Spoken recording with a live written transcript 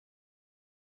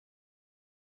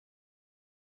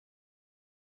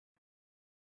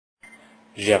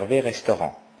Gervais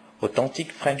Restaurant,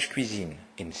 authentic French cuisine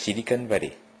in Silicon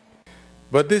Valley.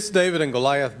 But this David and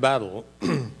Goliath battle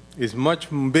is much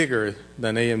bigger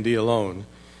than AMD alone,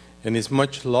 and is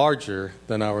much larger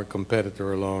than our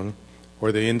competitor alone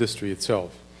or the industry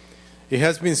itself. It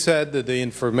has been said that the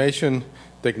information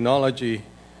technology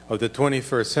of the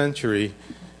 21st century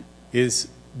is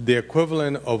the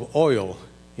equivalent of oil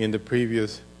in the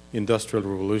previous industrial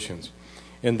revolutions,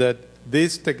 and that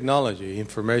this technology,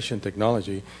 information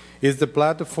technology, is the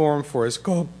platform for a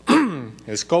scope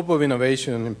of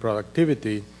innovation and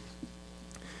productivity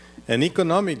and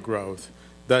economic growth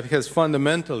that has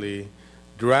fundamentally,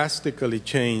 drastically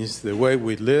changed the way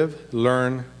we live,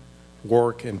 learn,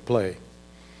 work, and play.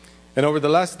 And over the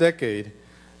last decade,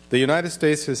 the United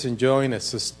States is enjoying a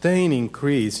sustained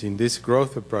increase in this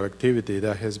growth of productivity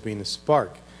that has been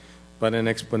sparked by an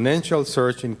exponential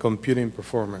surge in computing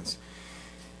performance.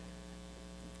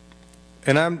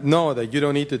 And I know that you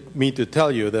don't need me to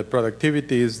tell you that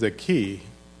productivity is the key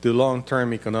to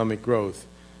long-term economic growth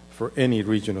for any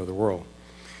region of the world.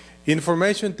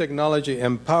 Information technology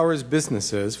empowers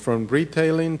businesses from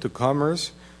retailing to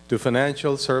commerce to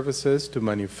financial services to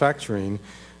manufacturing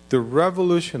to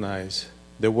revolutionize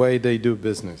the way they do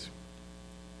business.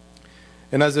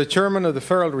 And as the chairman of the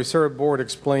Federal Reserve Board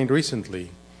explained recently,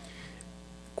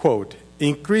 quote,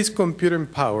 increased computing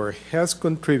power has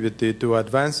contributed to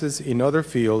advances in other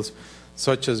fields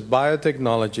such as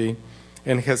biotechnology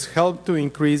and has helped to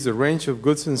increase the range of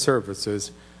goods and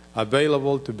services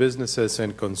available to businesses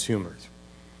and consumers,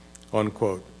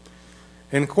 unquote.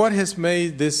 And what has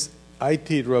made this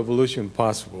IT revolution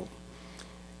possible?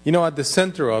 You know, at the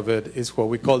center of it is what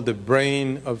we call the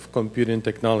brain of computing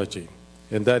technology,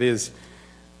 and that is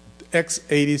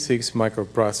x86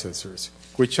 microprocessors,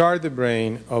 which are the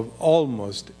brain of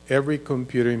almost every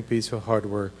computing piece of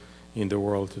hardware in the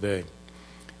world today.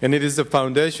 And it is the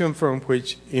foundation from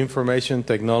which information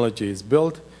technology is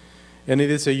built, and it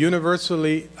is a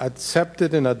universally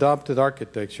accepted and adopted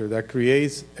architecture that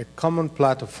creates a common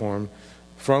platform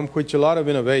from which a lot of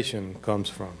innovation comes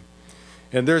from.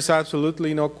 And there's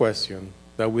absolutely no question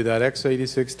that with that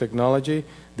x86 technology,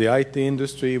 the IT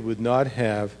industry would not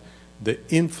have the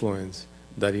influence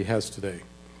that it has today.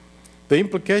 The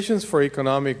implications for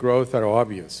economic growth are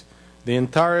obvious. The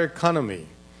entire economy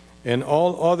and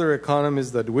all other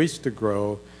economies that wish to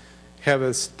grow have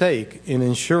a stake in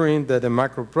ensuring that the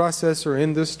microprocessor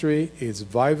industry is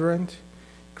vibrant,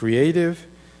 creative,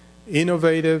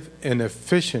 innovative, and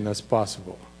efficient as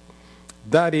possible.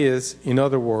 That is, in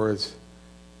other words,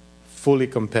 fully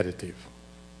competitive.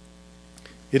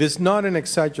 It is not an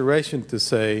exaggeration to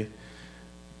say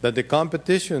that the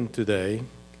competition today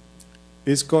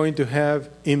is going to have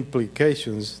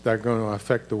implications that are going to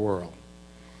affect the world.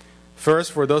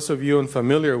 First, for those of you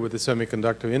unfamiliar with the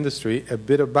semiconductor industry, a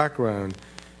bit of background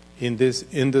in this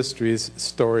industry's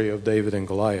story of David and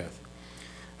Goliath.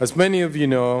 As many of you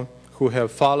know who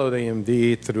have followed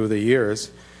AMD through the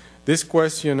years, this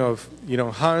question of,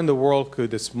 how in the world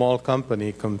could a small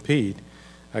company compete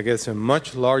against a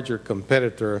much larger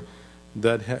competitor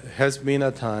that has been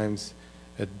at times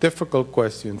a difficult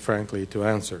question, frankly, to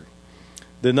answer.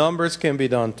 The numbers can be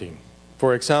daunting.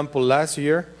 For example, last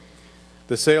year,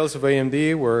 the sales of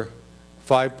AMD were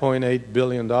 $5.8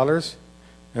 billion,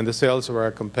 and the sales of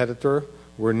our competitor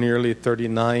were nearly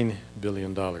 $39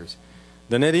 billion.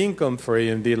 The net income for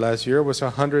AMD last year was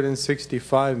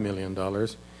 $165 million,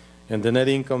 and the net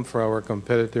income for our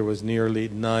competitor was nearly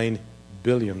 $9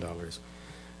 billion.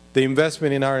 The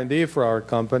investment in R&D for our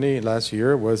company last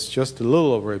year was just a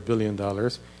little over $1 billion,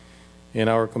 and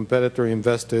our competitor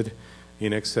invested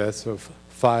in excess of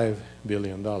 $5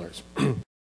 billion.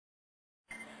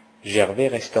 Gervais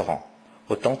Restaurant,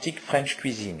 authentic French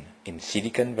cuisine in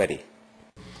Silicon Valley.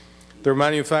 Their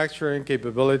manufacturing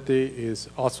capability is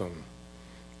awesome.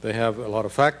 They have a lot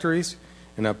of factories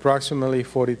and approximately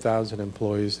 40,000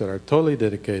 employees that are totally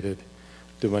dedicated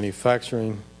to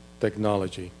manufacturing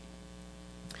technology.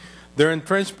 Their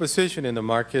entrenched position in the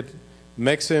market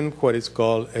makes them what is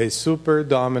called a super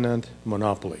dominant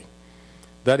monopoly.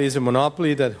 That is a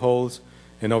monopoly that holds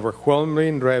an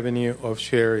overwhelming revenue of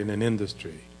share in an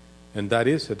industry, and that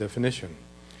is a definition.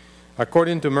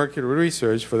 According to Mercury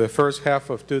Research, for the first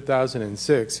half of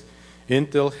 2006,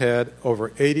 Intel had over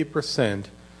 80%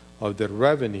 of the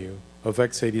revenue of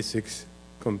x86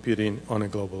 computing on a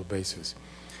global basis.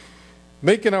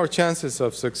 Making our chances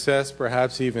of success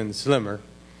perhaps even slimmer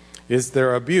is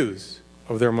their abuse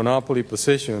of their monopoly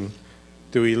position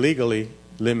to illegally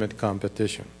limit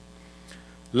competition.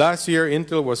 Last year,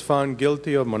 Intel was found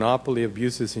guilty of monopoly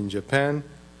abuses in Japan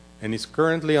and is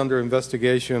currently under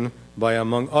investigation by,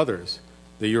 among others,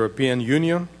 the European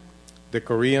Union, the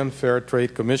Korean Fair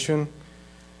Trade Commission,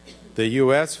 the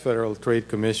U.S. Federal Trade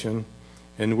Commission,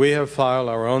 and we have filed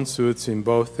our own suits in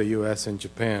both the U.S. and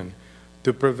Japan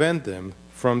to prevent them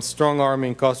from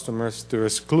strong-arming customers to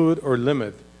exclude or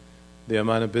limit the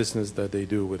amount of business that they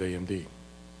do with AMD.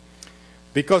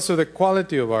 Because of the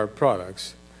quality of our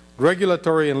products,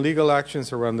 regulatory and legal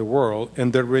actions around the world,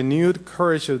 and the renewed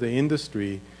courage of the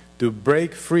industry to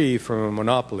break free from a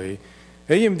monopoly,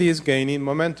 AMD is gaining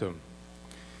momentum.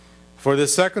 For the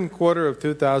second quarter of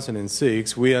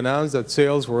 2006, we announced that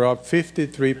sales were up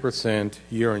 53%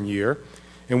 year-on-year,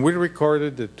 and we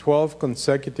recorded the 12th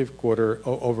consecutive quarter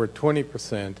of over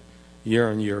 20%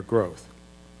 year-on-year growth.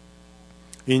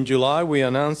 In July, we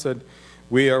announced that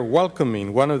we are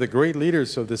welcoming one of the great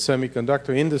leaders of the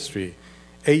semiconductor industry,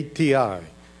 ATI,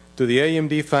 to the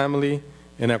AMD family,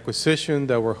 an acquisition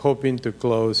that we're hoping to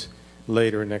close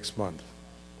later next month.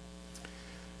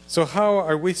 So how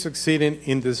are we succeeding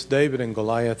in this David and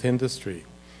Goliath industry?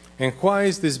 And why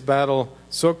is this battle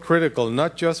so critical,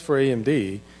 not just for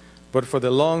AMD, but for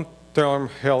the long-term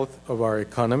health of our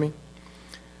economy?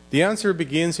 The answer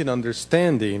begins in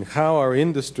understanding how our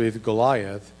industry,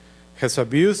 Goliath, has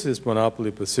abused its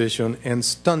monopoly position and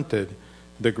stunted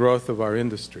the growth of our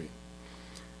industry.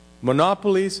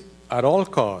 Monopolies, at all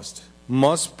costs,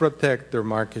 must protect their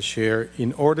market share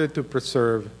in order to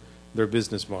preserve their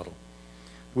business model.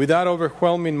 Without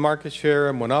overwhelming market share,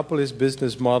 a monopolist's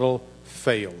business model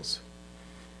fails.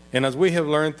 And as we have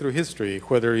learned through history,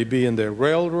 whether it be in the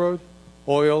railroad,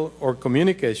 oil, or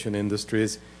communication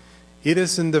industries, it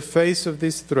is in the face of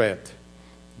this threat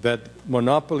that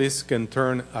monopolists can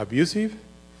turn abusive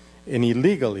and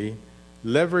illegally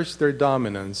leverage their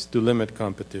dominance to limit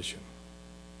competition.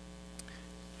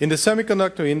 In the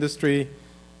semiconductor industry,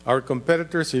 our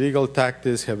competitors' illegal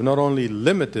tactics have not only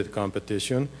limited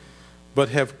competition, but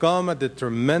have come at the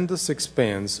tremendous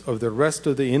expense of the rest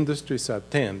of the industry's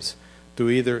attempts to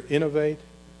either innovate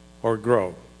or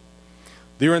grow.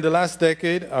 During the last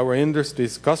decade, our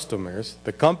industry's customers,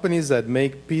 the companies that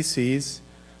make PCs,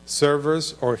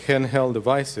 servers, or handheld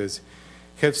devices,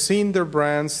 have seen their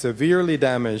brands severely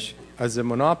damaged as the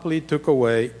monopoly took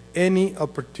away any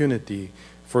opportunity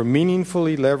for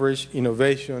meaningfully leverage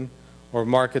innovation or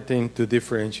marketing to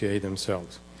differentiate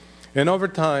themselves. And over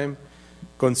time,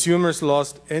 consumers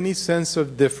lost any sense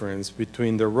of difference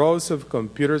between the rows of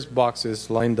computers' boxes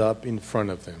lined up in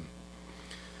front of them.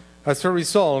 As a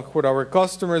result, what our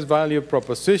customers' value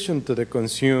proposition to the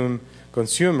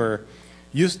consumer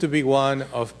used to be one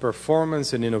of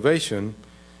performance and innovation,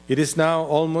 it is now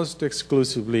almost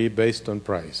exclusively based on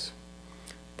price.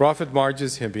 Profit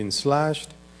margins have been slashed,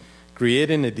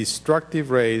 creating a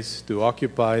destructive race to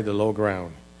occupy the low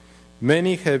ground.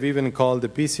 Many have even called the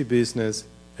PC business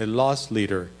a loss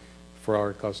leader for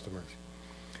our customers.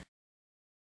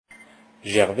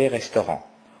 Gervais Restaurant,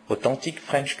 authentic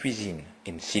French cuisine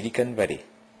in Silicon Valley.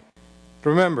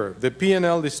 Remember, the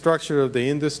P&L destruction of the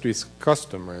industry's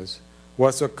customers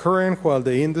was occurring while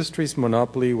the industry's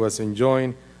monopoly was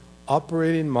enjoying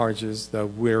operating margins that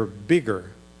were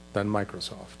bigger than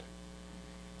Microsoft.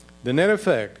 The net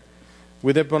effect,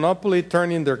 with the monopoly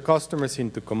turning their customers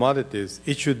into commodities,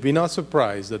 it should be no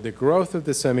surprise that the growth of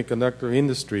the semiconductor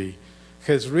industry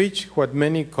has reached what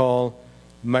many call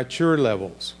mature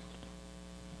levels.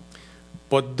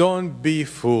 But don't be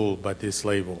fooled by this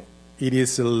label. It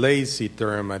is a lazy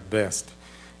term at best,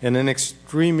 and an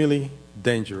extremely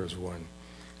dangerous one.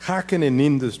 How can an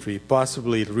industry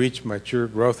possibly reach mature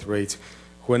growth rates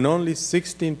when only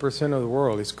 16% of the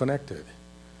world is connected?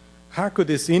 How could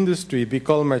this industry be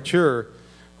called mature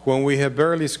when we have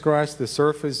barely scratched the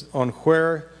surface on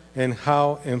where and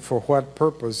how and for what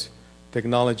purpose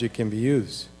technology can be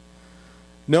used?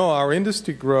 No, our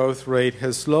industry growth rate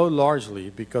has slowed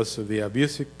largely because of the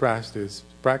abusive practices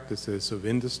of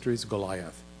industry's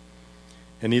Goliath.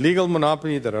 An illegal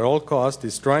monopoly that at all costs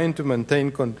is trying to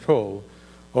maintain control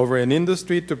over an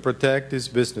industry to protect its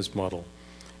business model,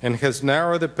 and has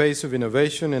narrowed the pace of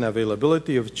innovation and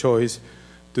availability of choice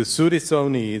to suit its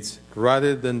own needs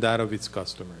rather than that of its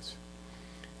customers.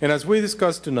 And as we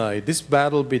discussed tonight, this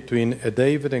battle between a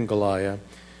David and Goliath,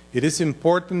 it is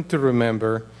important to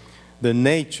remember the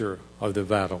nature of the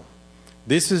battle.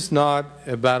 This is not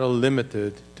a battle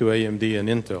limited to AMD and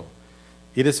Intel.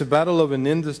 It is a battle of an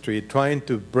industry trying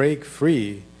to break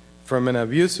free from an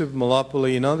abusive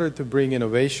monopoly in order to bring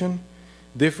innovation,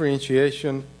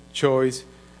 differentiation, choice,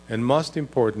 and most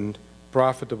important,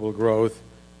 profitable growth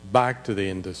back to the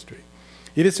industry.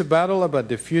 It is a battle about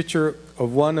the future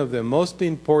of one of the most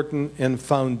important and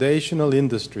foundational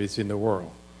industries in the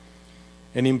world.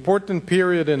 An important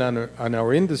period in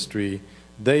our industry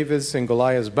Davis and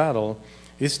Goliath's battle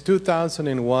is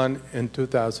 2001 and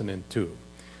 2002,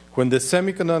 when the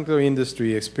semiconductor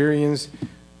industry experienced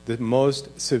the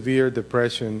most severe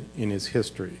depression in its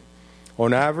history.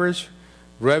 On average,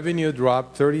 revenue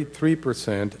dropped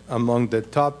 33% among the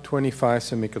top 25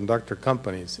 semiconductor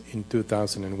companies in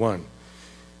 2001.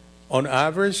 On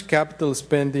average, capital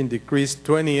spending decreased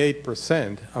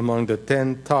 28% among the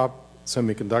 10 top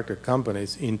semiconductor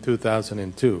companies in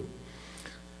 2002.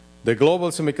 The global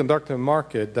semiconductor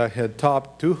market that had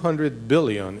topped $200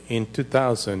 billion in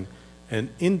 2000, an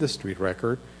industry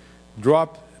record,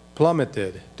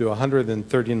 plummeted to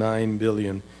 $139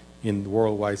 billion in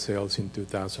worldwide sales in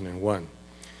 2001.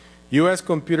 U.S.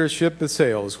 computer chip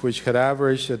sales, which had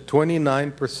averaged a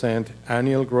 29%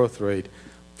 annual growth rate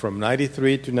from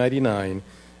 93 to 99,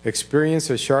 experienced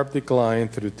a sharp decline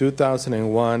through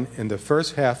 2001 and the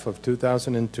first half of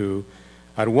 2002,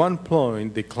 at one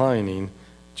point declining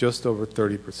just over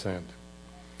 30%.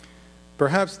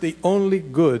 Perhaps the only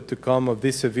good to come of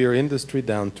this severe industry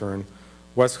downturn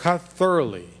was how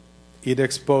thoroughly it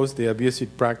exposed the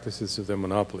abusive practices of the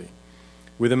monopoly.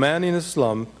 With demand in a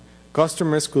slump,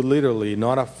 customers could literally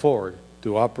not afford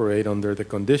to operate under the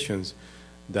conditions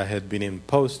that had been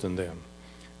imposed on them.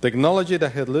 Technology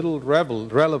that had little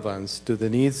relevance to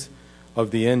the needs of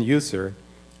the end user,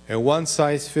 a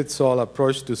one-size-fits-all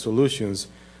approach to solutions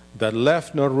that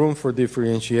left no room for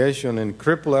differentiation and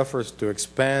crippled efforts to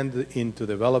expand into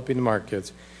developing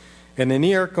markets, and a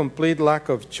near-complete lack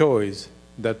of choice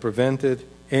that prevented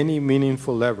any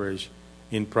meaningful leverage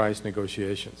in price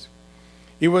negotiations.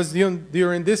 It was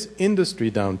during this industry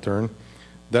downturn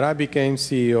that I became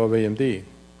CEO of AMD.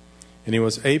 And it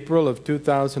was April of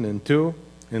 2002,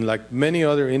 and like many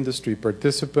other industry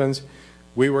participants,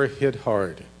 we were hit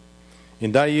hard.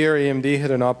 In that year, AMD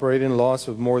had an operating loss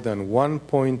of more than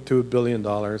 $1.2 billion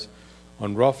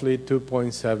on roughly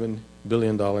 $2.7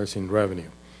 billion in revenue.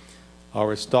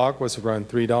 Our stock was around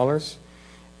 $3,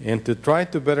 and to try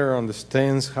to better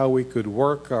understand how we could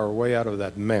work our way out of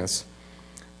that mess,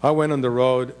 I went on the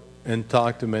road and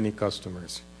talked to many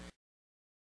customers.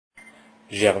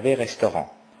 Gervais Restaurant,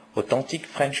 authentic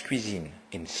French cuisine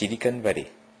in Silicon Valley.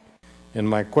 And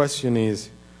my question is,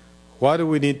 what do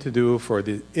we need to do for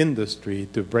the industry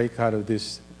to break out of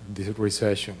this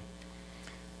recession?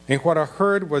 And what I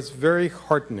heard was very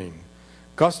heartening.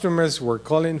 Customers were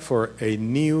calling for a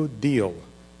new deal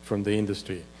from the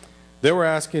industry. They were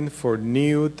asking for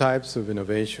new types of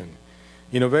innovation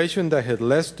that had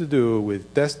less to do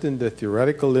with testing the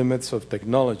theoretical limits of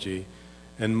technology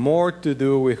and more to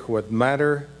do with what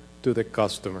mattered to the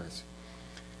customers.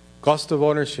 Cost of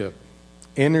ownership,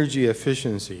 energy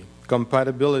efficiency,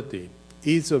 compatibility,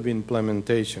 ease of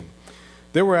implementation.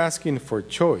 They were asking for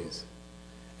choice,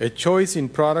 a choice in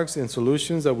products and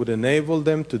solutions that would enable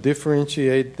them to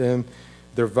differentiate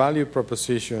their value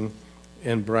proposition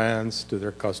and brands to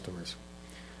their customers.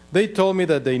 They told me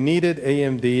that they needed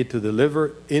AMD to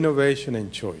deliver innovation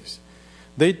and choice.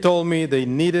 They told me they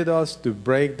needed us to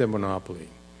break the monopoly.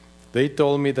 They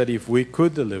told me that if we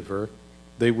could deliver,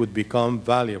 they would become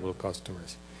valuable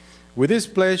customers. With this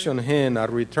pledge on hand, I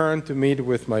returned to meet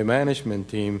with my management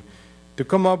team to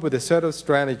come up with a set of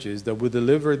strategies that would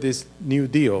deliver this new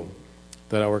deal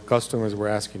that our customers were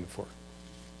asking for.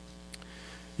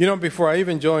 You know, before I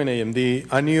even joined AMD,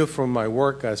 I knew from my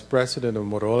work as president of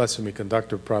Motorola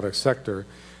Semiconductor Product Sector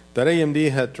that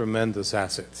AMD had tremendous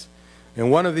assets.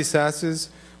 And one of these assets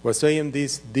was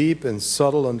AMD's deep and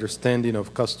subtle understanding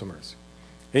of customers.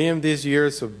 AMD's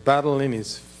years of battling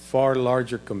its far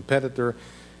larger competitor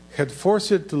had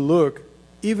forced it to look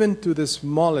even to the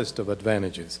smallest of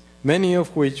advantages, many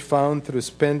of which found through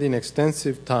spending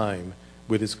extensive time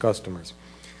with its customers.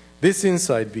 This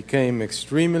insight became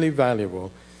extremely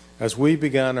valuable as we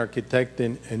began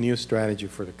architecting a new strategy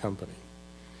for the company.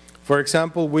 For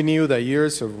example, we knew that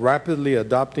years of rapidly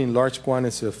adopting large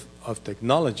quantities of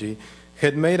technology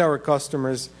had made our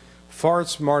customers far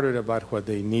smarter about what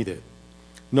they needed.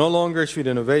 No longer should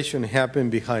innovation happen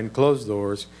behind closed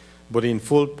doors, but in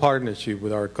full partnership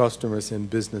with our customers and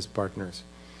business partners.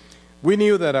 We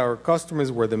knew that our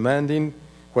customers were demanding,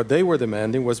 what they were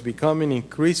demanding was becoming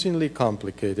increasingly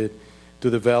complicated to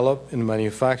develop and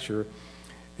manufacture,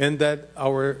 and that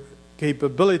our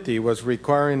capability was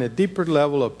requiring a deeper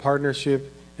level of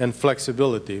partnership and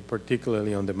flexibility,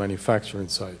 particularly on the manufacturing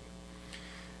side.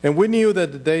 And we knew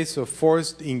that the days of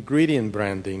forced ingredient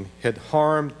branding had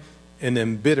harmed and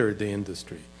embittered the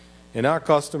industry. And our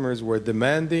customers were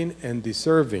demanding and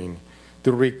deserving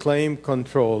to reclaim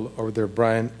control of their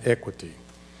brand equity.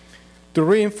 To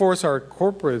reinforce our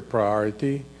corporate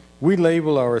priority, we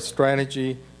label our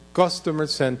strategy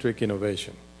customer-centric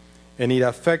innovation. and it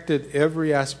affected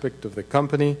every aspect of the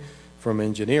company, from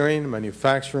engineering,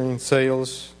 manufacturing,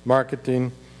 sales,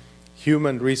 marketing,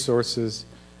 human resources,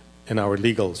 and our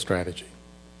legal strategy.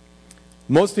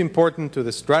 Most important to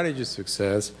the strategy's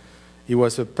success, it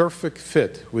was a perfect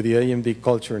fit with the AMD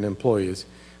culture and employees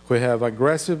who have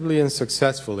aggressively and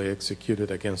successfully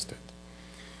executed against it.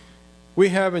 We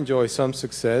have enjoyed some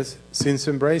success since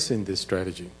embracing this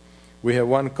strategy. We have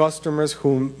won customers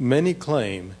whom many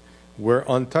claim were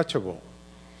untouchable.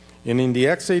 And in the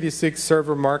x86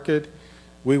 server market,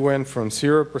 we went from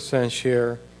 0%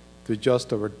 share to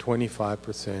just over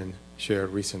 25% share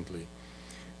recently.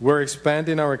 We're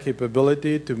expanding our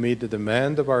capability to meet the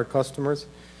demand of our customers,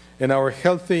 and our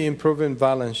healthy, improving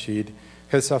balance sheet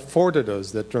has afforded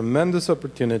us the tremendous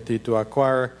opportunity to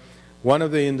acquire one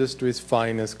of the industry's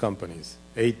finest companies,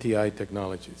 ATI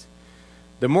Technologies.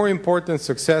 The more important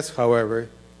success, however,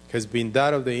 has been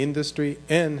that of the industry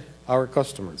and our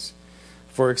customers.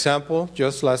 For example,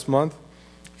 just last month,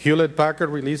 Hewlett-Packard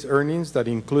released earnings that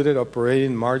included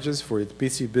operating margins for its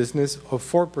PC business of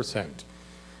 4%.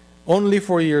 Only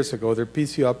 4 years ago, their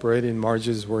PC operating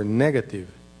margins were negative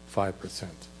 5%.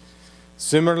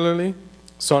 Similarly,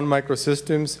 Sun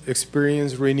Microsystems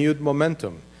experienced renewed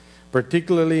momentum,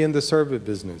 particularly in the server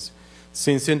business,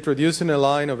 since introducing a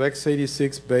line of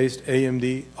x86-based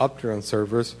AMD Opteron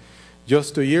servers.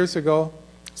 Just 2 years ago,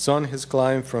 Sun has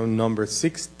climbed from number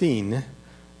 16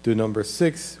 to number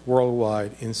 6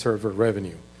 worldwide in server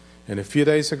revenue. And a few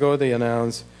days ago, they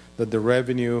announced that the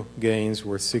revenue gains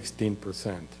were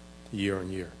 16%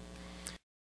 year-on-year.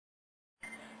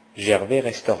 Gervais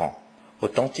Restaurant,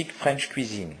 authentic French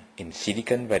cuisine in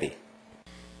Silicon Valley.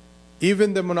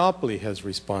 Even the monopoly has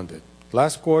responded.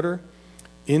 Last quarter,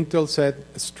 Intel sent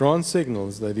strong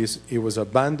signals that it was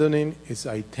abandoning its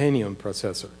Itanium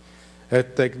processor, a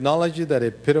technology that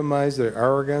epitomized their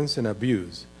arrogance and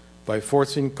abuse by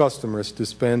forcing customers to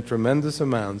spend tremendous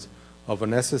amounts of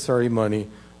unnecessary money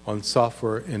on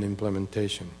software and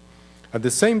implementation. At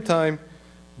the same time,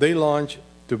 they launched,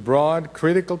 to broad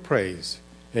critical praise,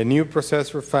 a new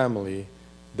processor family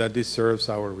that deserves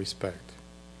our respect.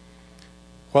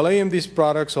 While AMD's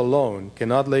products alone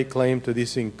cannot lay claim to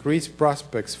these increased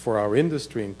prospects for our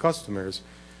industry and customers,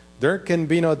 there can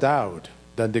be no doubt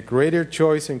that the greater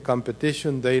choice and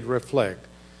competition they reflect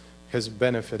has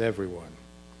benefited everyone.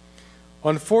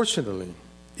 Unfortunately,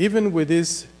 even with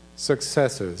these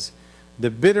successes, the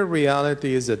bitter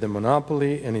reality is that the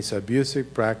monopoly and its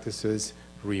abusive practices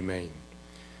remain.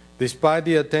 Despite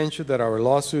the attention that our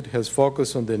lawsuit has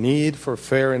focused on the need for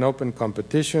fair and open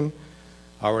competition,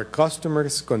 our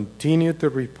customers continue to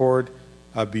report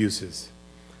abuses.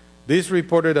 These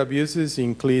reported abuses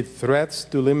include threats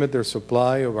to limit their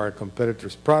supply of our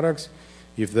competitors' products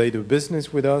if they do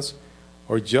business with us,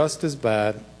 or just as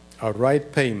bad,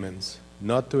 outright payments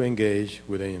not to engage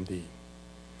with AMD.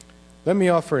 Let me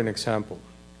offer an example.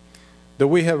 Though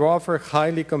we have offered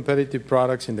highly competitive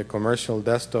products in the commercial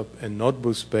desktop and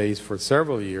notebook space for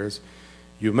several years,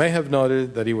 you may have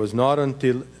noted that it was not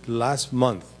until last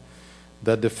month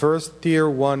that the first Tier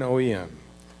 1 OEM,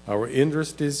 our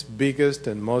industry's biggest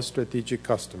and most strategic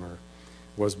customer,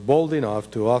 was bold enough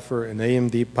to offer an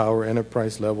AMD Power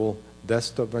Enterprise-level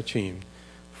desktop machine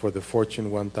for the Fortune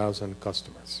 1000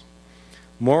 customers.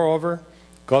 Moreover,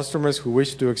 customers who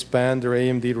wish to expand their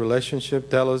AMD relationship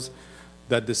tell us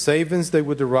that the savings they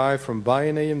would derive from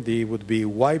buying AMD would be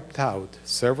wiped out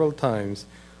several times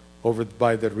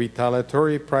by the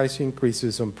retaliatory price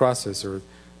increases on processors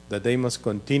that they must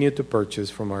continue to purchase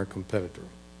from our competitor.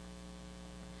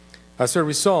 As a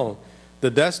result, the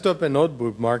desktop and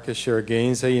notebook market share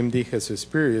gains AMD has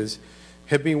experienced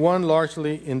have been won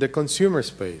largely in the consumer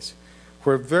space,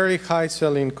 where very high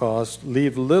selling costs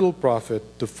leave little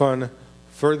profit to fund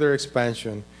further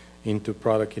expansion into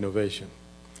product innovation.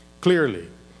 Clearly,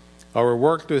 our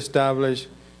work to establish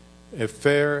a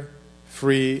fair,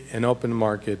 free, and open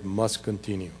market must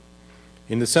continue.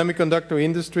 In the semiconductor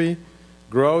industry,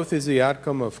 growth is the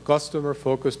outcome of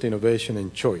customer-focused innovation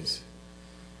and choice.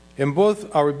 And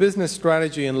both our business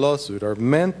strategy and lawsuit are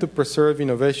meant to preserve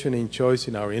innovation and choice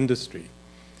in our industry,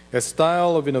 a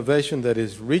style of innovation that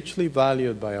is richly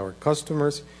valued by our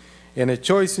customers, and a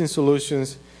choice in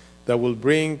solutions that will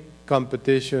bring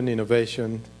competition,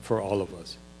 innovation for all of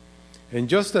us. And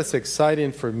just as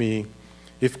exciting for me,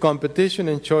 if competition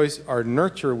and choice are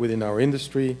nurtured within our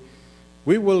industry,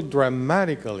 we will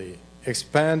dramatically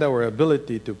expand our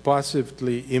ability to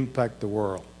positively impact the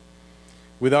world.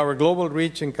 With our global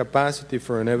reach and capacity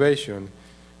for innovation,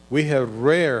 we have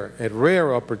a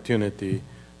rare opportunity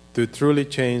to truly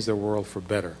change the world for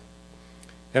better.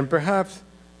 And perhaps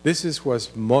this is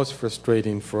what's most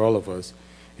frustrating for all of us,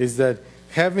 is that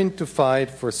having to fight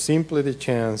for simply the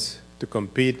chance to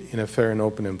compete in a fair and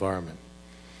open environment.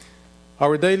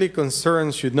 Our daily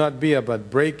concern should not be about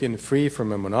breaking free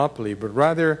from a monopoly, but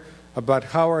rather about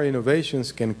how our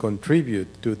innovations can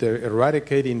contribute to their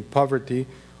eradicating poverty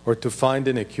or to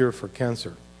finding a cure for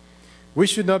cancer. We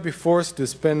should not be forced to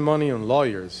spend money on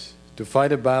lawyers to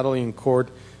fight a battle in court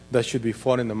that should be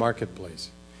fought in the marketplace.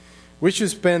 We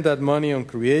should spend that money on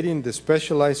creating the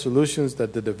specialized solutions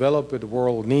that the developed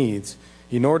world needs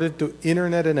in order to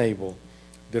Internet enable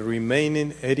the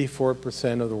remaining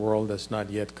 84% of the world that's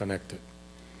not yet connected.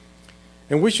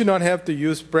 And we should not have to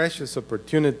use precious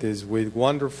opportunities with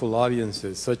wonderful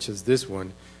audiences such as this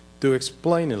one to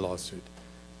explain a lawsuit.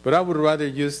 But I would rather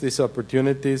use these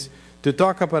opportunities to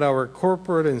talk about our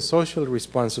corporate and social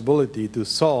responsibility to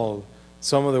solve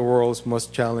some of the world's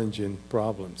most challenging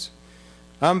problems.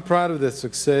 I'm proud of the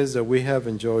success that we have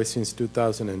enjoyed since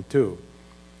 2002,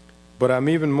 but I'm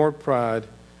even more proud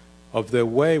of the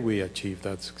way we achieved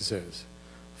that success.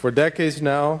 For decades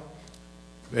now,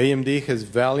 AMD has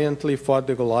valiantly fought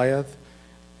the Goliath,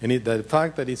 and the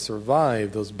fact that it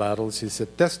survived those battles is a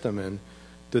testament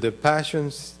to the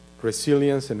passions,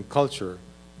 resilience, and culture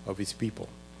of its people.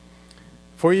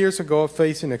 4 years ago,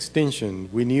 facing extinction,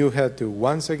 we knew we had to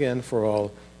once again for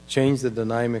all change the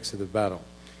dynamics of the battle.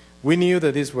 We knew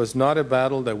that this was not a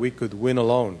battle that we could win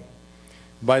alone.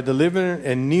 By delivering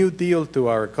a new deal to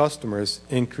our customers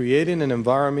and creating an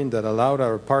environment that allowed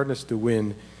our partners to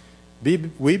win,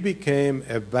 we became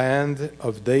a band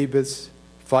of Davids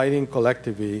fighting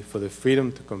collectively for the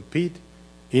freedom to compete,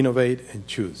 innovate, and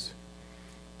choose.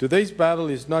 Today's battle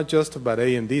is not just about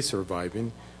AMD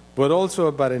surviving, but also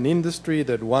about an industry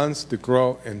that wants to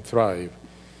grow and thrive.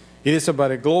 It is about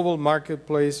a global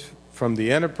marketplace from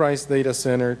the enterprise data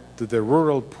center to the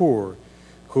rural poor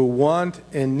who want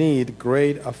and need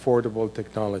great affordable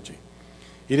technology.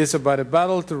 It is about a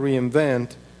battle to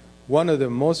reinvent one of the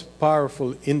most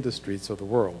powerful industries of the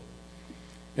world.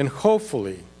 And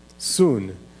hopefully,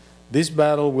 soon, this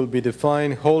battle will be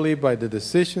defined wholly by the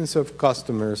decisions of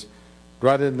customers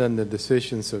rather than the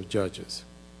decisions of judges.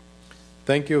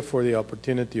 Thank you for the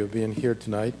opportunity of being here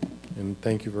tonight, and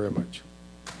thank you very much.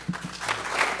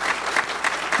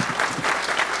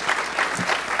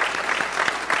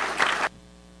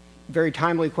 Very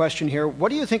timely question here. What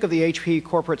do you think of the HP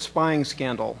corporate spying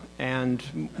scandal?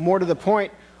 And more to the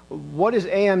point, what is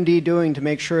AMD doing to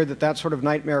make sure that that sort of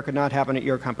nightmare could not happen at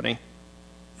your company?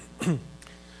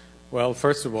 Well,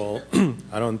 first of all,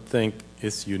 I don't think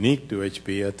it's unique to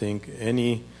HP. I think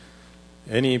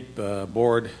any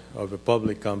board of a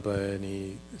public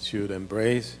company should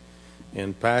embrace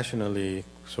and passionately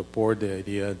support the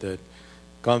idea that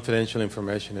confidential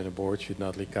information in a board should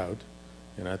not leak out.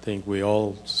 And I think we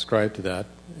all subscribe to that.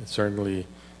 And certainly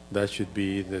that should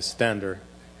be the standard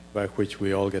by which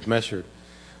we all get measured.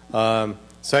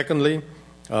 Secondly,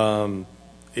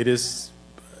 it is,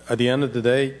 at the end of the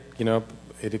day, you know,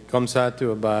 it comes out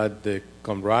to about the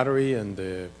camaraderie and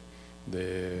the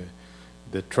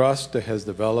trust that has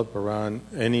developed around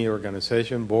any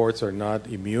organization. Boards are not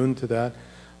immune to that.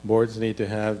 Boards need to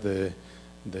have the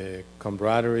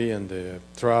camaraderie and the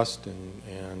trust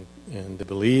and the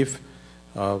belief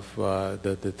of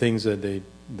that the things that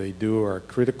they do are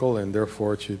critical and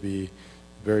therefore should be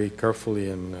very carefully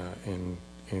and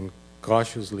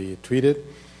cautiously treated.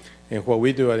 And what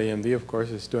we do at AMD, of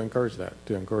course, is to encourage that,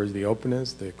 to encourage the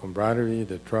openness, the camaraderie,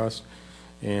 the trust.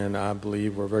 And I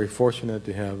believe we're very fortunate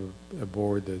to have a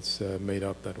board that's made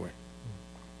up that way.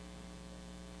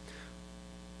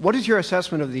 What is your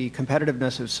assessment of the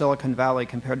competitiveness of Silicon Valley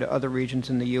compared to other regions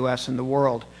in the U.S. and the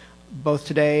world, both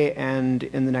today and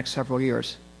in the next several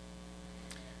years?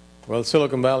 Well,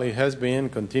 Silicon Valley has been,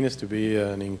 continues to be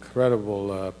an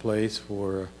incredible place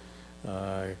for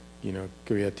you know,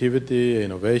 creativity,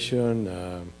 innovation.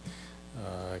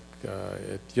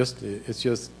 It's just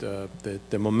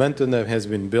the momentum that has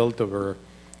been built over,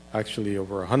 actually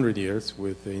over 100 years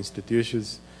with the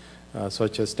institutions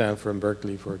such as Stanford and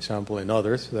Berkeley, for example, and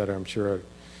others that I'm sure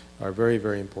are very,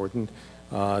 very important.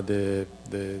 The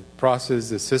process,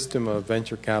 the system of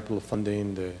venture capital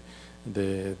funding,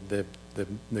 the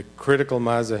critical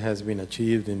mass that has been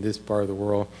achieved in this part of the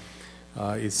world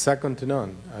is second to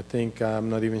none. I think I'm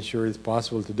not even sure it's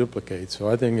possible to duplicate. So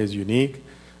I think it's unique.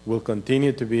 We'll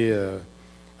continue to be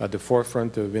at the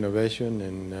forefront of innovation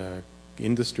and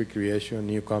industry creation,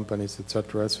 new companies,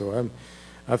 etc. So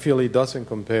I feel it doesn't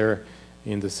compare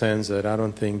in the sense that I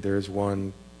don't think there's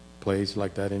one place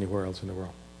like that anywhere else in the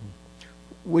world.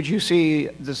 Would you see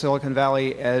the Silicon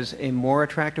Valley as a more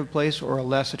attractive place or a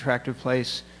less attractive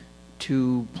place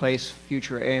to place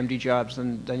future AMD jobs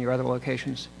than your other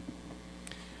locations?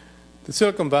 The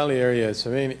Silicon Valley area is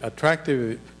very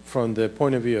attractive from the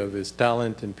point of view of its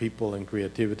talent and people and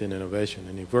creativity and innovation.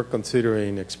 And if we're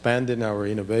considering expanding our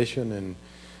innovation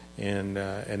and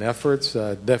efforts,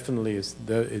 definitely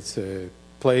it's a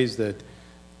place that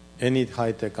any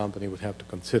high-tech company would have to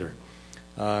consider.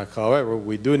 However,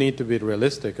 we do need to be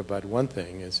realistic about one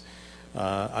thing is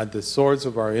at the source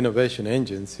of our innovation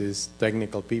engines is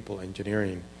technical people,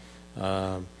 engineering.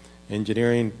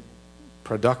 Engineering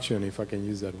production, if I can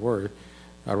use that word,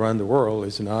 around the world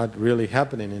is not really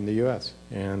happening in the U.S.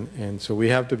 And so we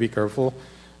have to be careful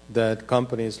that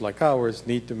companies like ours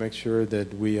need to make sure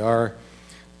that we are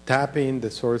tapping the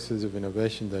sources of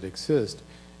innovation that exist.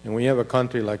 And when you have a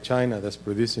country like China that's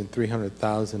producing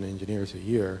 300,000 engineers a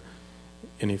year,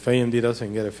 and if AMD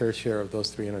doesn't get a fair share of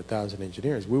those 300,000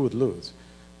 engineers, we would lose.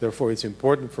 Therefore, it's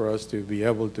important for us to be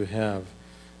able to have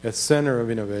a center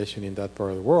of innovation in that part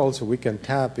of the world so we can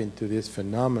tap into this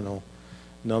phenomenal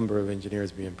number of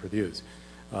engineers being produced.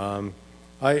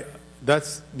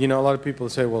 That's, you know, a lot of people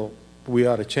say, well, we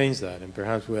ought to change that, and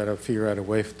perhaps we ought to figure out a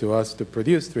way to us to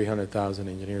produce 300,000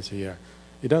 engineers a year.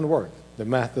 It doesn't work. The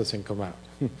math doesn't come out.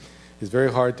 It's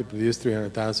very hard to produce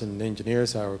 300,000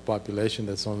 engineers, our population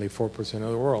that's only 4%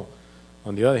 of the world.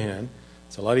 On the other hand,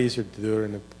 it's a lot easier to do it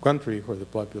in a country where the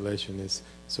population is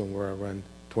somewhere around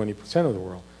 20% of the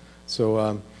world.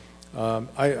 So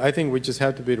I think we just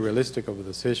have to be realistic over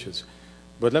those issues.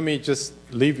 But let me just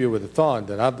leave you with a thought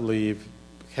that I believe,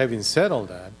 having said all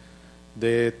that,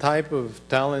 the type of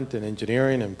talent and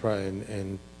engineering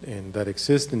and that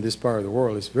exists in this part of the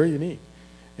world is very unique.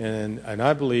 And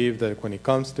I believe that when it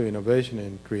comes to innovation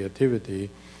and creativity,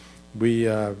 we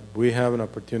have an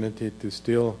opportunity to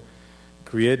still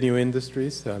create new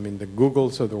industries. I mean, the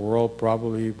Googles of the world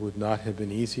probably would not have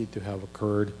been easy to have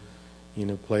occurred in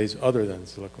a place other than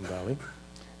Silicon Valley.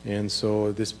 And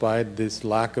so despite this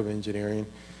lack of engineering,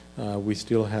 we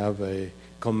still have a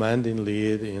commanding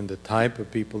lead in the type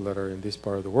of people that are in this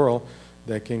part of the world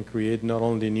that can create not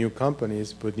only new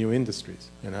companies, but new industries.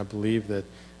 And I believe that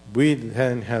we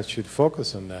then should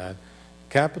focus on that,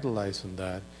 capitalize on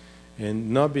that,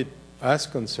 and not be as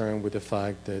concerned with the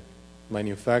fact that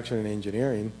manufacturing and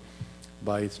engineering,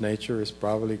 by its nature, is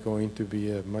probably going to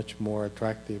be much more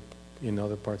attractive in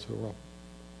other parts of the world.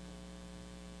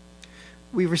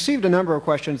 We've received a number of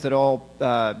questions that all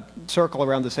circle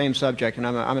around the same subject, and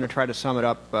I'm going to try to sum it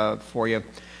up for you.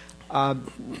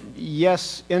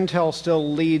 Yes, Intel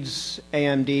still leads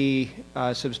AMD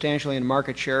substantially in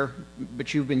market share,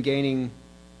 but you've been gaining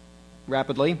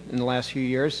rapidly in the last few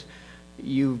years.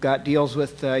 You've got deals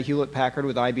with Hewlett-Packard,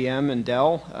 with IBM and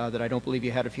Dell that I don't believe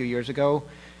you had a few years ago.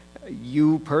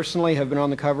 You personally have been on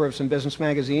the cover of some business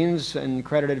magazines and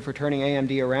credited for turning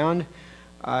AMD around.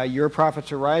 Your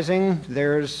profits are rising.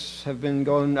 Theirs have been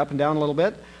going up and down a little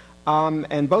bit.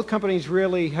 And both companies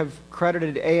really have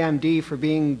credited AMD for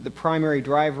being the primary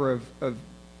driver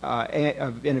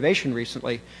of innovation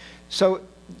recently. So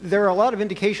there are a lot of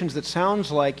indications that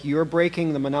sounds like you're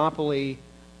breaking the monopoly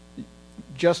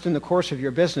just in the course of your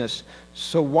business.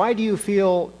 So why do you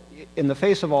feel, in the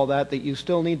face of all that, that you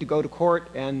still need to go to court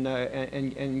and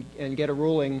get a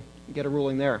ruling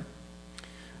there?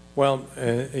 Well,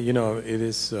 you know, it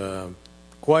is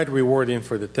quite rewarding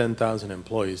for the 10,000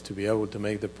 employees to be able to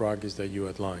make the progress that you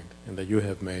outlined and that you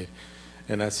have made.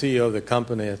 And as CEO of the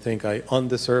company, I think I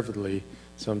undeservedly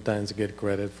sometimes get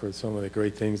credit for some of the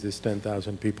great things these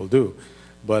 10,000 people do.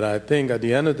 But I think at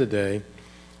the end of the day,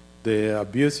 the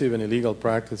abusive and illegal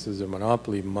practices of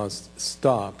monopoly must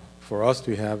stop for us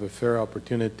to have a fair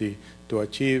opportunity to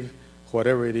achieve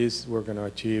whatever it is we're going to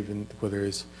achieve, and whether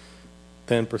it's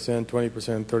 10%,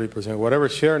 20%, 30%, whatever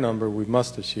share number we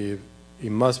must achieve, it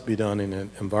must be done in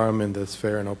an environment that's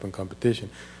fair and open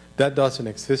competition. That doesn't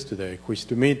exist today, which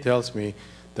to me tells me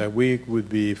that we would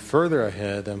be further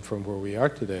ahead than from where we are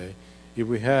today if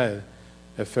we had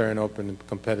a fair and open and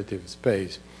competitive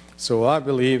space. So I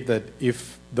believe that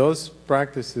if those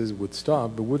practices would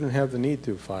stop, we wouldn't have the need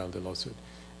to file the lawsuit.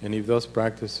 And if those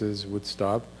practices would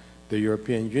stop, the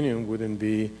European Union wouldn't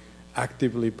be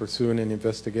actively pursuing an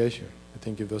investigation. I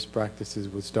think if those practices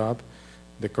would stop,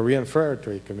 the Korean Fair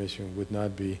Trade Commission would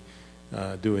not be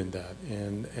doing that,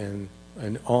 and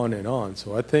on and on.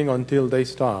 So I think until they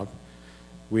stop,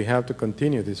 we have to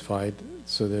continue this fight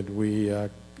so that we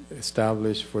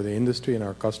establish for the industry and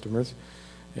our customers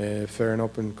a fair and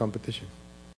open competition.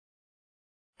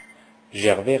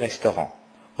 Gervais Restaurant,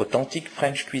 authentic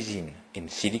French cuisine in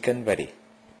Silicon Valley.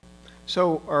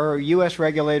 So are U.S.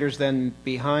 regulators then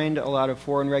behind a lot of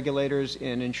foreign regulators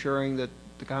in ensuring that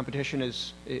the competition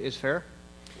is fair?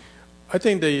 I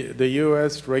think the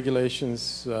U.S.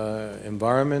 regulations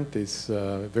environment is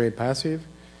very passive,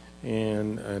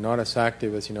 and not as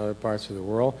active as in other parts of the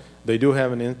world. They do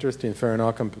have an interest in fair and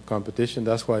open competition.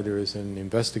 That's why there is an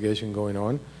investigation going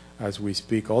on as we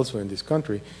speak also in this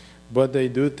country. But they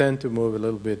do tend to move a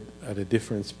little bit at a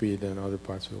different speed than other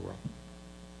parts of the world.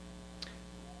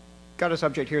 Got a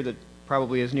subject here that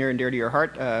probably is near and dear to your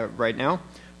heart right now.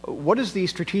 What is the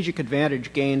strategic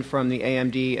advantage gained from the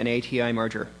AMD and ATI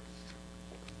merger?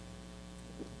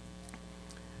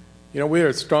 You know, we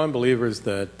are strong believers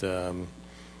that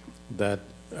that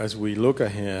as we look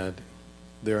ahead,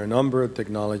 there are a number of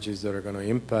technologies that are going to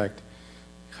impact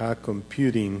how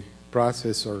computing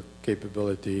processor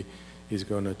capability is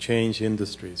going to change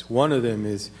industries. One of them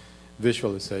is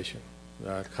visualization,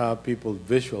 how people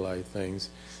visualize things.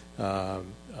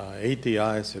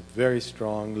 ATI is a very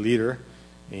strong leader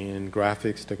in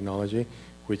graphics technology,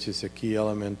 which is a key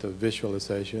element of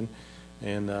visualization.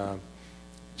 And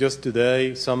just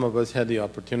today, some of us had the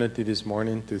opportunity this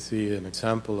morning to see an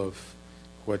example of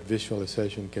what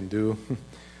visualization can do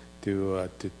to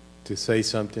say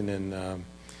something and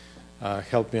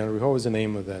help me out. What was the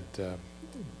name of that?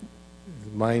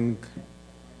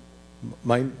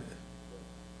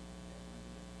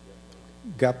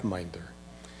 Gapminder.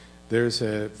 There's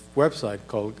a website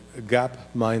called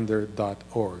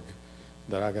gapminder.org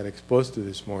that I got exposed to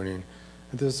this morning.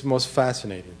 And this is the most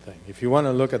fascinating thing. If you want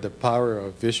to look at the power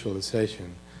of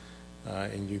visualization,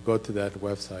 and you go to that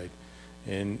website,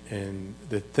 and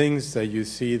the things that you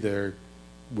see there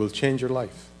will change your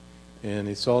life. And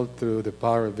it's all through the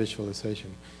power of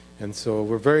visualization. And so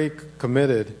we're very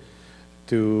committed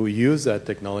to use that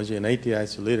technology, and ATI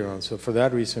is a leader on. So for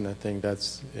that reason, I think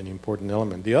that's an important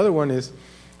element. The other one is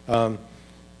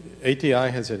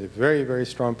ATI has a very, very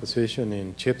strong position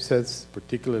in chipsets,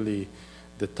 particularly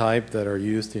the type that are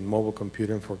used in mobile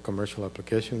computing for commercial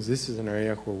applications. This is an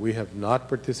area where we have not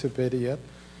participated yet.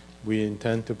 We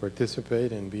intend to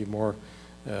participate and be more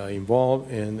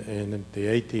involved, and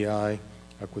the ATI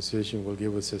acquisition will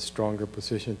give us a stronger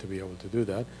position to be able to do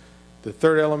that. The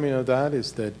third element of that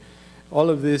is that all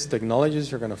of these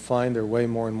technologies are going to find their way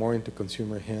more and more into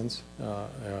consumer hands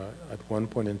at one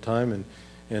point in time,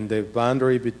 and the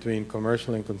boundary between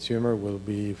commercial and consumer will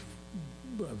be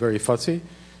very fuzzy,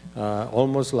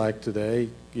 almost like today.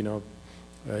 You know,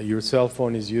 your cell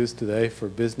phone is used today for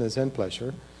business and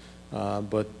pleasure,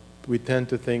 but we tend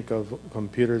to think of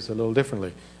computers a little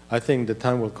differently. I think the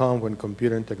time will come when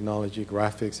computer and technology,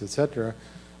 graphics, etc.,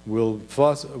 will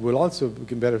also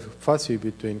get better fuzzy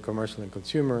between commercial and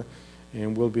consumer,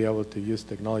 and we'll be able to use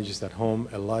technologies at home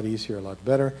a lot easier, a lot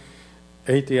better.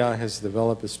 ATI has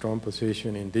developed a strong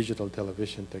position in digital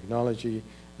television technology,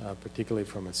 particularly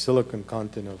from a silicon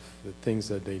content of the things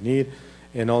that they need,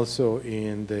 and also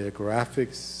in the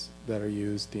graphics that are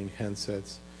used in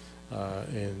handsets,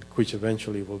 and which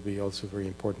eventually will be also very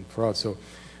important for us. So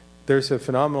there's a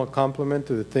phenomenal complement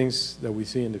to the things that we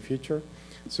see in the future.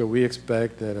 So we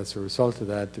expect that as a result of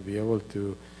that to be able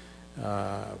to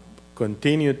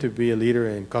continue to be a leader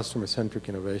in customer-centric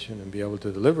innovation and be able to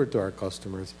deliver to our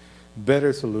customers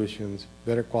better solutions,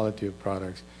 better quality of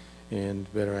products, and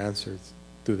better answers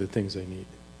to the things they need.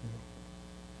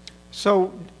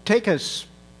 So take us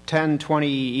 10, 20,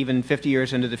 even 50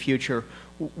 years into the future.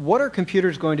 What are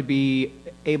computers going to be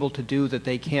able to do that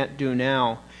they can't do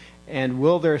now? And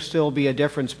will there still be a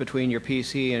difference between your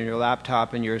PC and your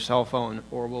laptop and your cell phone,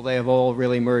 or will they have all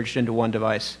really merged into one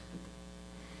device?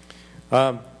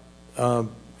 It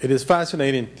is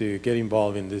fascinating to get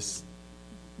involved in this,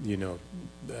 you know,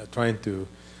 trying to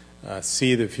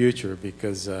see the future,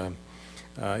 because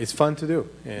it's fun to do.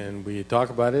 And we talk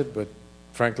about it, but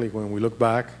frankly, when we look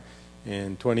back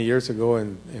and 20 years ago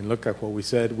and look at what we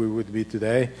said we would be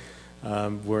today,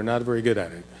 we're not very good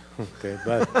at it. Okay,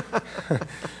 but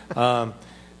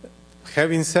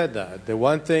having said that, the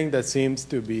one thing that seems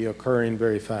to be occurring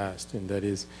very fast, and that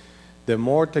is the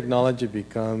more technology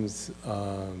becomes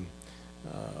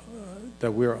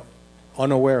that we're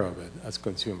unaware of it as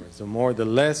consumers, the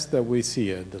less that we see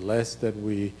it, the less that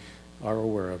we are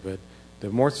aware of it, the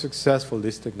more successful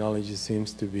this technology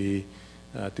seems to be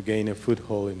to gain a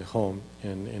foothold in the home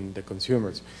and in the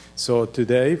consumers. So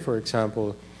today, for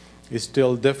example, it's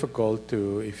still difficult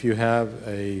to, if you have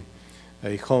a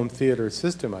home theater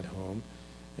system at home,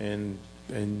 and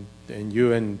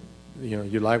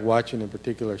you like watching a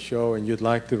particular show and you'd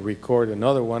like to record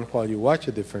another one while you watch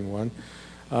a different one,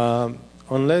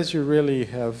 unless you really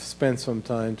have spent some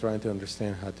time trying to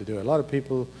understand how to do it. A lot of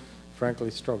people, frankly,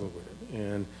 struggle with it,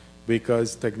 and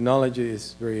because technology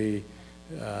is very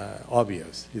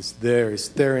obvious. It's there, it's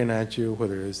staring at you,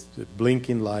 whether it's the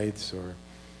blinking lights or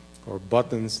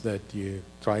buttons that you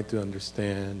try to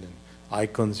understand, and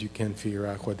icons you can't figure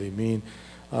out what they mean.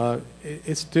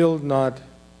 it's still not,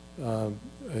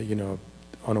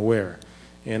 unaware.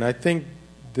 And I think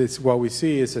what we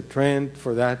see is a trend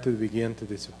for that to begin to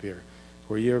disappear.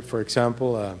 For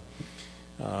example,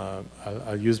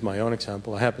 I'll use my own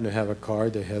example. I happen to have a car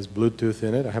that has Bluetooth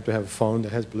in it. I happen to have a phone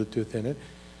that has Bluetooth in it.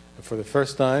 For the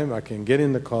first time, I can get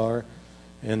in the car,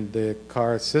 and the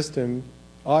car system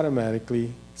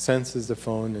automatically senses the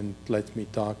phone and lets me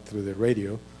talk through the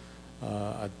radio,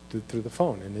 through the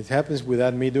phone. And it happens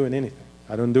without me doing anything.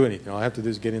 I don't do anything. All I have to do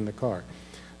is get in the car.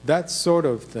 That sort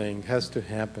of thing has to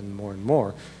happen more and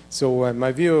more. So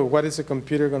my view of what is a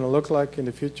computer going to look like in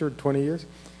the future, 20 years,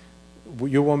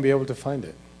 you won't be able to find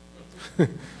it.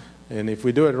 And if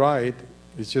we do it right,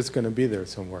 it's just going to be there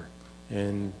somewhere.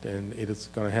 And it's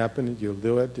going to happen, you'll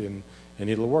do it, and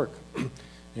it'll work.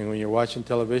 And when you're watching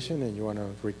television and you want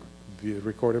to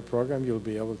record a program, you'll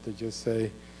be able to just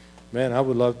say, man, I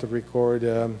would love to record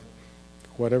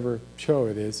whatever show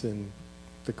it is, and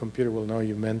the computer will know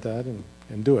you meant that and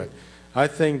do it. I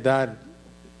think that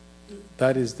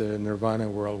is the nirvana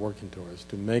we're all working towards,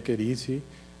 to make it easy,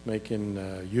 make it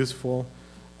useful.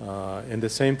 And the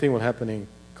same thing will happen in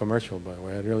commercial, by the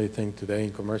way. I really think today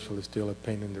in commercial is still a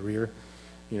pain in the rear.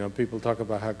 People talk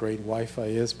about how great Wi-Fi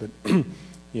is, but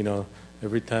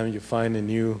every time you find a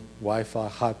new Wi-Fi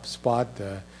hot spot,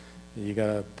 you got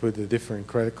to put a different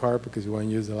credit card because the one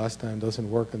you used the last time doesn't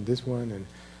work on this one.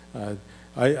 And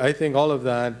I think all of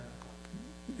that,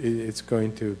 it's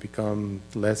going to become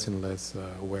less and less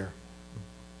aware.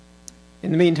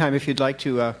 In the meantime, if you'd like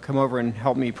to come over and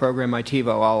help me program my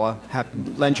TiVo, I'll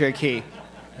lend you a key.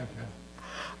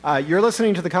 You're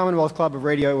listening to the CommonWealth Club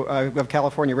of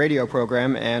California radio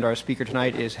program, and our speaker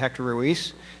tonight is Hector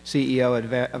Ruiz, CEO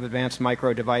of Advanced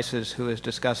Micro Devices, who is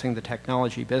discussing the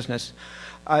technology business.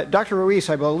 Dr. Ruiz,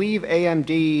 I believe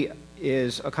AMD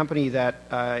is a company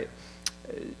that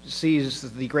sees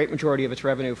the great majority of its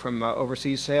revenue from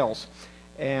overseas sales.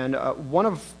 And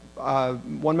one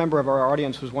member of our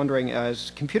audience was wondering,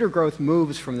 as computer growth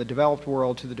moves from the developed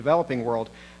world to the developing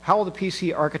world, how will the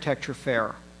PC architecture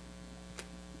fare?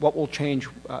 What will change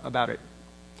about it?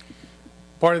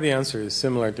 Part of the answer is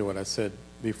similar to what I said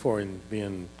before in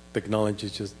being technology,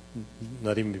 just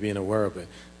not even being aware of it.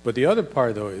 But the other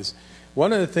part, though, is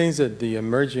one of the things that the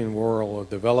emerging world or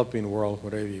developing world,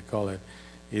 whatever you call it,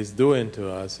 is doing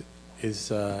to us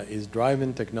is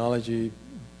driving technology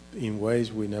in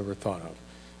ways we never thought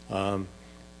of.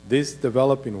 This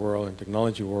developing world and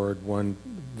technology world want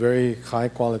very high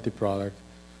quality product,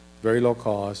 very low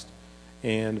cost,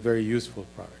 and very useful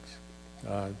products.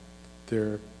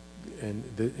 And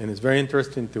it's very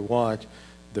interesting to watch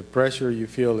the pressure you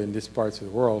feel in these parts of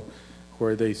the world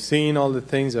where they've seen all the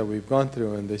things that we've gone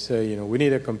through, and they say, we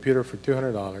need a computer for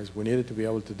 $200. We need it to be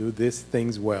able to do these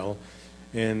things well,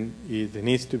 and it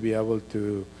needs to be able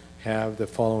to have the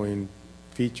following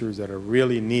features that are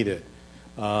really needed.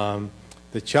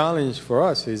 The challenge for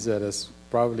us is that, as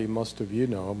probably most of you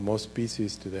know, most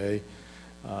PCs today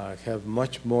have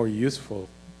much more useful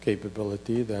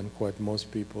capability than what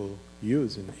most people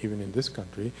use, even in this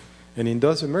country. And in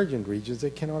those emerging regions,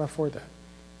 they cannot afford that.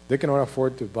 They cannot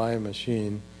afford to buy a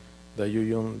machine that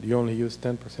you only use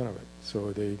 10% of it.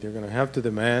 So they're going to have to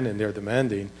demand, and they're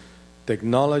demanding,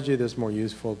 technology that's more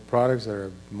useful, products that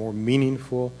are more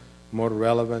meaningful, more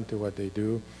relevant to what they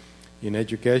do. In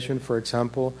education, for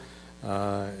example,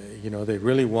 they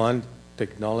really want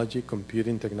technology,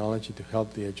 computing technology, to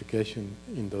help the education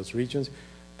in those regions,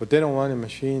 but they don't want a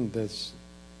machine that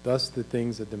does the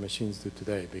things that the machines do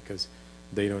today because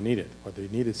they don't need it. What they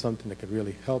need is something that could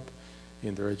really help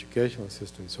in their educational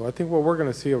system. So I think what we're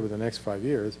going to see over the next 5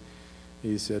 years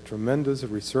is a tremendous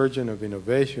resurgence of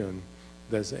innovation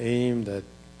that's aimed at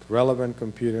relevant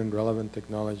computing, relevant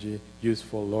technology,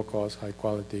 useful, low cost, high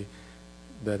quality,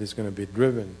 that is going to be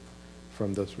driven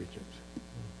from those regions.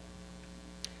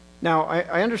 Now,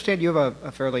 I understand you have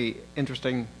a fairly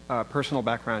interesting personal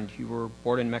background. You were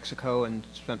born in Mexico and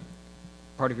spent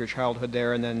part of your childhood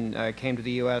there, and then came to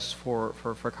the U.S. for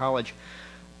college.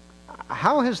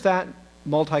 How has that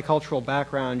multicultural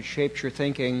background shaped your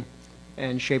thinking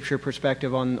and shaped your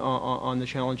perspective on the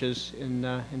challenges in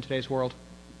today's world?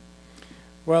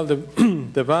 Well,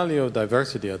 the value of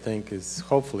diversity, I think, is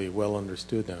hopefully well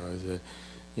understood now. As a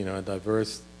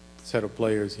diverse set of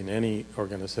players in any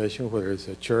organization, whether it's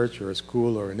a church or a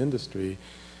school or an industry,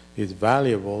 is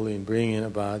valuable in bringing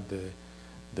about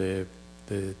the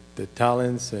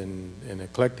talents and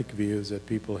eclectic views that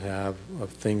people have of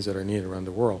things that are needed around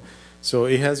the world. So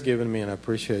it has given me an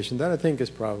appreciation that I think is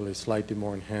probably slightly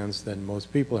more enhanced than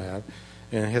most people have,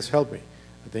 and it has helped me.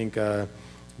 I think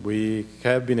we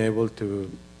have been able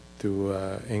to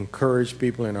encourage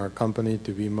people in our company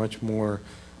to be much more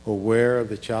aware of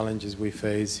the challenges we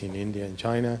face in India and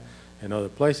China and other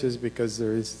places, because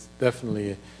there is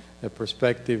definitely a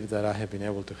perspective that I have been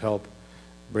able to help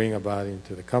bring about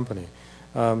into the company.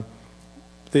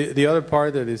 The other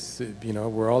part that is,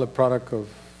 we're all a product of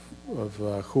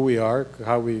who we are,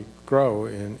 how we grow,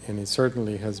 and it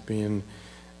certainly has been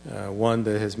one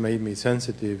that has made me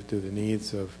sensitive to the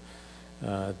needs of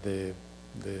the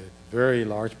very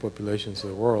large populations of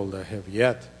the world that have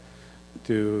yet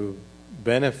to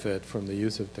benefit from the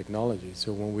use of technology.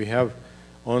 So when we have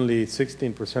only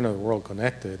 16% of the world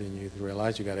connected, and you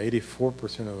realize you got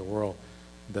 84% of the world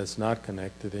that's not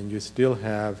connected, and you still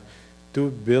have 2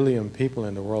 billion people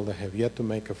in the world that have yet to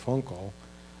make a phone call,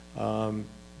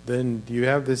 then you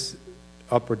have this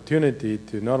opportunity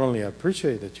to not only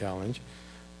appreciate the challenge,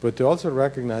 but to also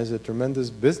recognize the tremendous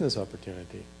business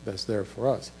opportunity that's there for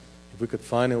us. If we could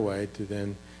find a way to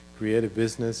then create a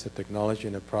business, a technology,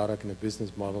 and a product, and a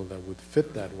business model that would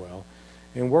fit that well.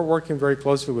 And we're working very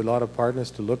closely with a lot of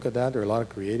partners to look at that. There are a lot of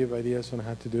creative ideas on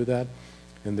how to do that,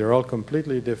 and they're all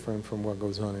completely different from what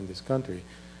goes on in this country.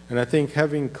 And I think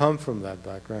having come from that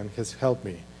background has helped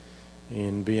me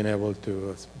in being able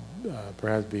to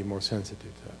perhaps be more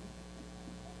sensitive to that.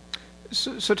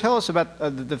 So tell us about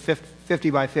the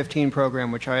 50 by 15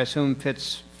 program, which I assume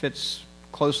fits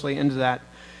closely into that.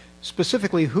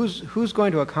 Specifically, who's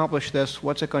going to accomplish this?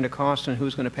 What's it going to cost, and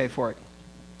who's going to pay for it?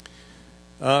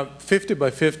 50 by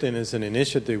 15 is an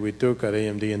initiative we took at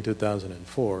AMD in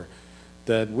 2004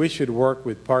 that we should work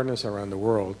with partners around the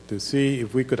world to see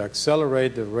if we could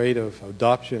accelerate the rate of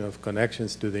adoption of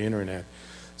connections to the internet,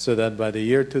 so that by the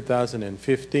year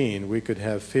 2015 we could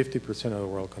have 50% of the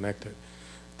world connected.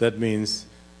 That means,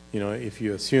 if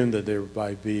you assume that there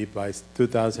might be by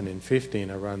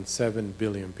 2015 around 7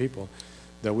 billion people,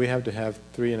 that we have to have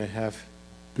 3.5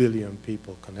 billion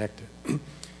people connected.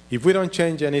 If we don't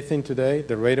change anything today,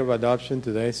 the rate of adoption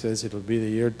today says it'll be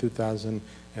the year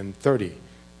 2030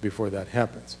 before that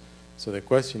happens. So the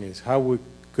question is,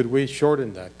 could we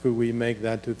shorten that? Could we make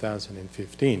that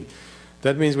 2015?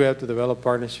 That means we have to develop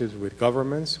partnerships with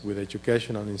governments, with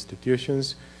educational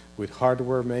institutions, with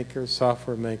hardware makers,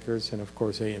 software makers, and of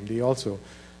course AMD also,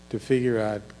 to figure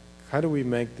out how do we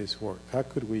make this work? How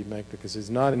could we make it? Because it's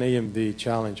not an AMD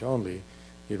challenge only.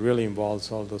 It really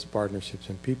involves all those partnerships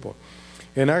and people.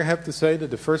 And I have to say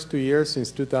that the first 2 years,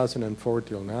 since 2004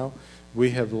 till now,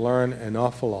 we have learned an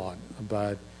awful lot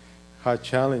about how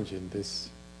challenging this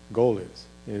goal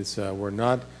is. We're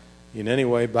not in any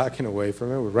way backing away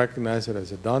from it. We recognize it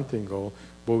as a daunting goal,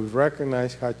 but we've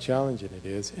recognized how challenging it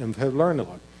is and have learned a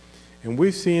lot. And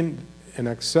we've seen an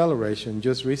acceleration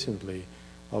just recently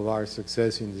of our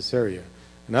success in this area.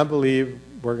 And I believe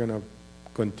we're going to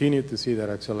continue to see that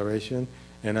acceleration,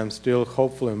 and I'm still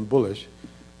hopeful and bullish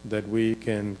that we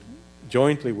can,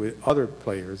 jointly with other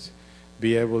players,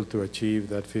 be able to achieve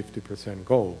that 50%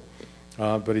 goal.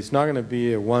 But it's not going to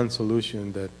be a one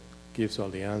solution that gives all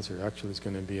the answers. Actually, it's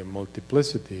going to be a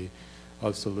multiplicity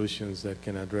of solutions that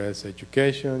can address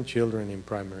education, children in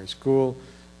primary school,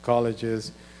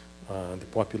 colleges, the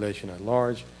population at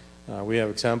large. We have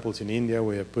examples in India.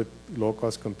 We have put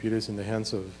low-cost computers in the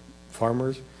hands of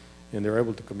farmers, and they're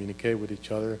able to communicate with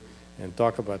each other and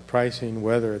talk about pricing,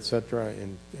 weather, etc.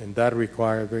 And that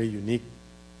required a very unique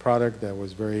product that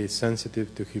was very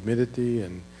sensitive to humidity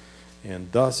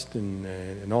and dust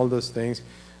and all those things.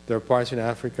 There are parts in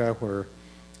Africa where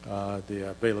the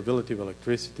availability of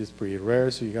electricity is pretty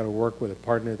rare, so you got to work with a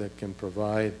partner that can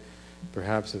provide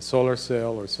perhaps a solar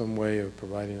cell or some way of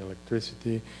providing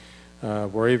electricity.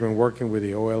 We're even working with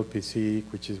the OLPC,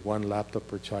 which is one laptop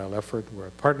per child effort. We're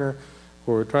a partner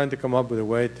who are trying to come up with a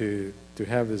way to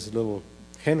have this little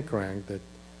hand crank that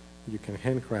you can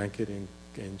hand crank it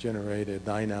and generate a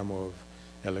dynamo of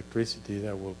electricity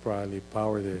that will probably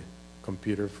power the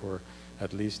computer for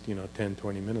at least 10,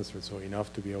 20 minutes or so,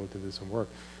 enough to be able to do some work.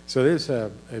 So there's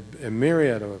a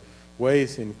myriad of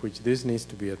ways in which this needs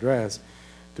to be addressed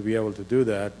to be able to do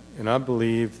that, and I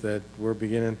believe that we're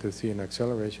beginning to see an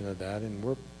acceleration of that, and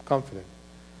we're confident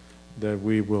that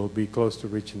we will be close to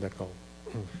reaching that goal.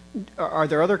 Are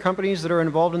there other companies that are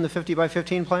involved in the 50 by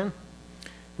 15 plan?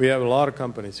 We have a lot of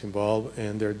companies involved,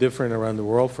 and they're different around the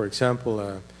world. For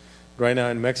example, right now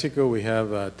in Mexico, we have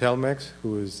Telmex,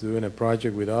 who is doing a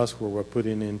project with us where we're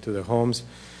putting into the homes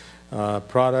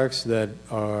products that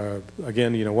are,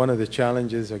 again, one of the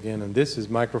challenges, again, and this is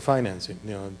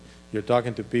microfinancing. You're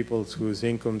talking to people whose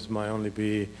incomes might only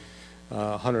be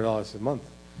 $100 a month.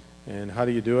 And how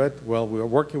do you do it? Well, we're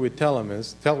working with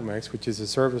Telmex, which is a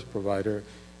service provider,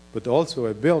 but also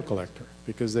a bill collector,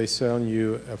 because they sell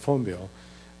you a phone bill.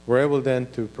 We're able then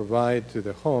to provide to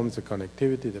the homes the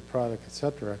connectivity, the product,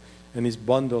 etc., and it's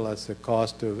bundled as the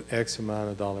cost of X amount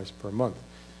of dollars per month.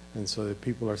 And so the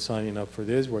people are signing up for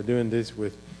this. We're doing this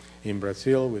in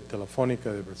Brazil with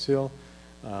Telefónica de Brazil.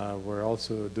 We're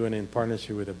also doing it in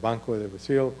partnership with the Banco de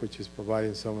Brazil, which is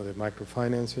providing some of the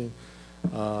microfinancing.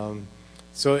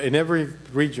 So in every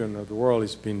region of the world,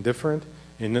 it's been different.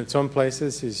 In some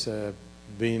places, it's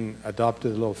been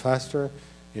adopted a little faster.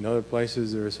 In other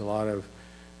places, there's a lot of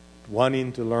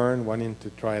wanting to learn, wanting to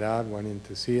try it out, wanting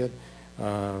to see it.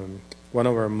 One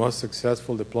of our most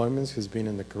successful deployments has been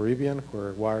in the Caribbean,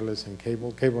 where wireless and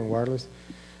cable and wireless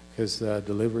has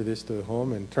delivered this to the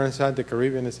home. And it turns out the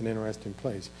Caribbean is an interesting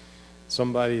place.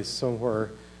 Somebody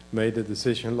somewhere made the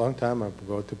decision a long time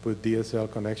ago to put DSL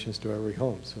connections to every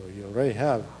home. So you already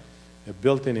have a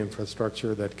built-in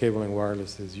infrastructure that cable and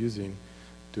wireless is using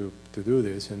to do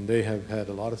this, and they have had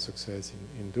a lot of success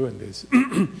in doing this.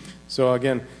 So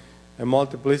again, a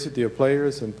multiplicity of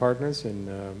players and partners, and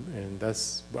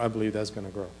I believe that's going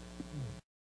to grow.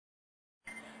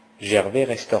 Gervais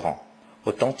Restaurant,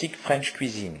 authentic French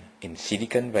cuisine in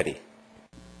Silicon Valley.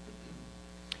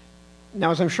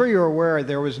 Now, as I'm sure you're aware,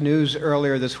 there was news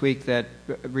earlier this week that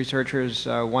researchers,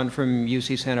 one from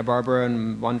UC Santa Barbara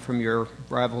and one from your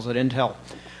rivals at Intel,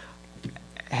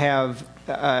 have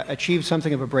achieved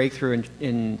something of a breakthrough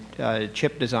in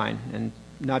chip design. And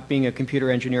not being a computer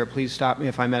engineer, please stop me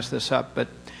if I mess this up, but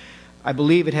I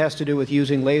believe it has to do with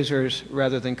using lasers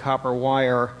rather than copper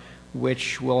wire,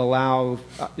 which will allow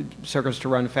circuits to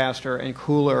run faster and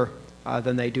cooler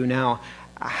than they do now.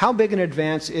 How big an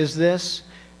advance is this?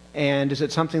 And is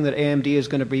it something that AMD is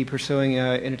going to be pursuing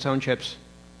in its own chips?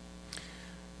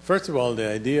 First of all, the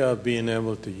idea of being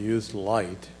able to use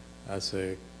light as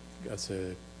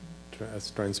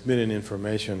transmitting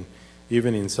information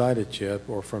even inside a chip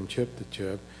or from chip to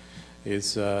chip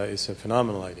is a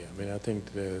phenomenal idea. I mean, I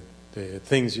think the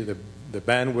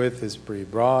bandwidth is pretty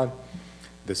broad,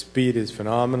 the speed is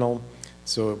phenomenal,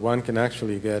 so one can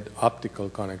actually get optical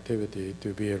connectivity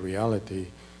to be a reality.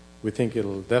 We think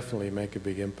it'll definitely make a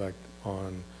big impact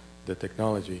on the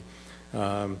technology.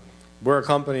 We're a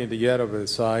company yet of a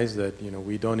size that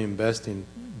we don't invest in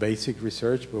basic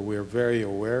research, but we're very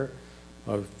aware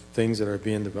of things that are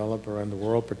being developed around the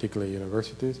world, particularly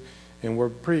universities, and we're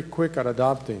pretty quick at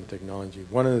adopting technology.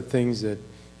 One of the things that,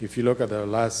 if you look at the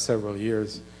last several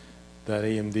years, that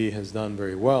AMD has done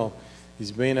very well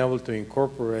is being able to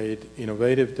incorporate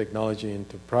innovative technology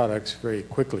into products very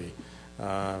quickly.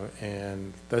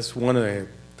 And that's one of the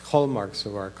hallmarks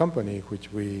of our company,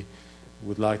 which we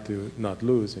would like to not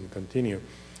lose and continue.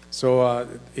 So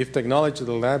if technology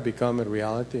like that become a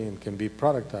reality and can be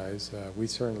productized, we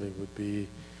certainly would be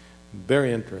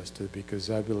very interested, because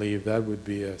I believe that would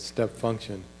be a step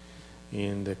function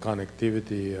in the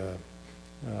connectivity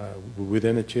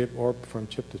within a chip or from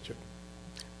chip to chip.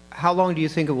 How long do you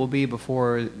think it will be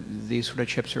before these sort of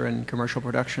chips are in commercial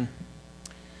production?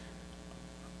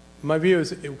 My view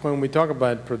is, when we talk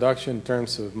about production in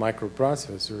terms of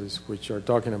microprocessors, which are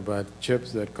talking about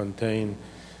chips that contain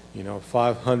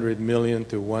 500 million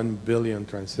to 1 billion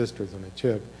transistors on a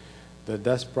chip,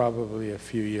 that's probably a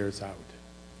few years out.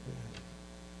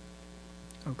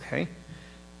 Okay.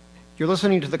 You're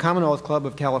listening to the CommonWealth Club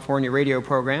of California radio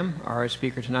program. Our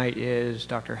speaker tonight is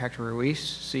Dr. Hector Ruiz,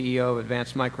 CEO of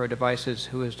Advanced Micro Devices,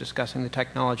 who is discussing the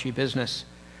technology business.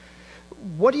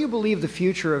 What do you believe the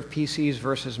future of PCs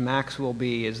versus Macs will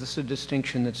be? Is this a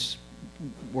distinction that's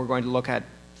we're going to look at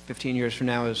 15 years from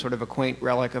now as sort of a quaint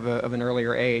relic of an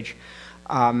earlier age?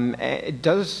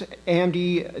 Does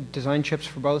AMD design chips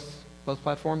for both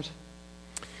platforms?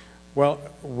 Well,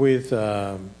 with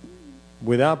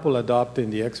Apple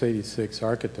adopting the x86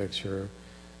 architecture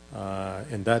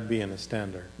and that being a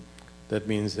standard, that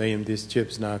means AMD's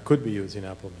chips now could be used in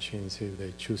Apple machines if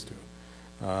they choose to.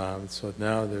 So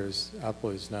now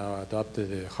Apple has now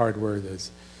adopted a hardware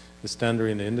that's the standard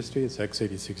in the industry. It's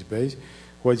x86 based.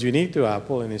 What's unique to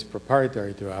Apple and is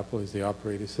proprietary to Apple is the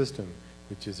operating system,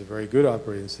 which is a very good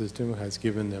operating system, has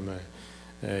given them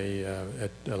a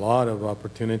lot of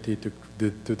opportunity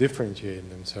to differentiate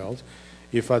themselves.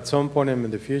 If at some point in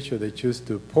the future they choose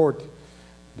to port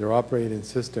their operating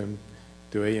system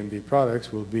to AMD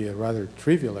products, will be a rather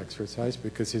trivial exercise,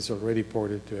 because it's already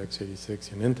ported to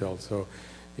x86 in Intel. So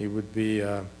it would be,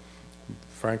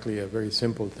 frankly, a very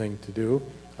simple thing to do.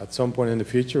 At some point in the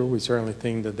future, we certainly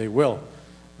think that they will,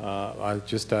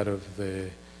 just out of the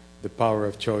power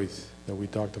of choice that we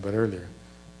talked about earlier.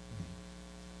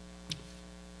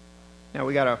 Now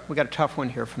we got a tough one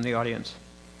here from the audience.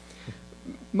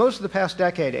 Most of the past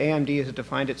decade, AMD has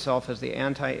defined itself as the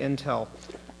anti-Intel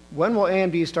When will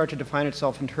AMD start to define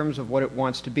itself in terms of what it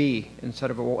wants to be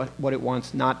instead of what it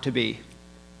wants not to be?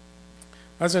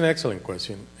 That's an excellent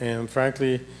question. And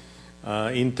frankly,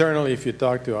 internally, if you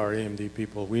talk to our AMD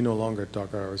people, we no longer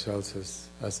talk ourselves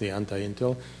as the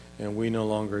anti-Intel, and we no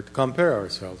longer compare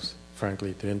ourselves,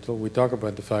 frankly, to Intel. We talk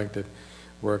about the fact that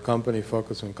we're a company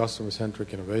focused on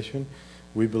customer-centric innovation.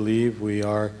 We believe we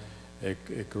are a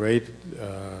great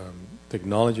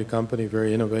technology company,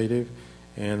 very innovative.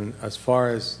 And as far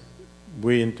as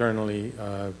we internally,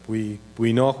 we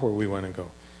know where we want to go.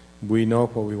 We know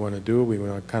what we want to do. We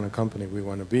know what kind of company we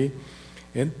want to be.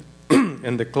 And,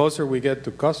 and the closer we get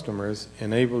to customers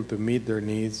and able to meet their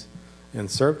needs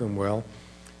and serve them well,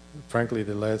 frankly,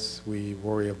 the less we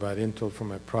worry about Intel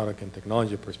from a product and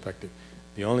technology perspective.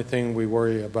 The only thing we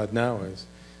worry about now is,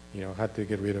 how to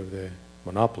get rid of the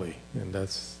monopoly. And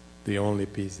that's the only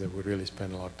piece that we really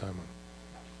spend a lot of time on.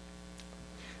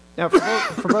 Now,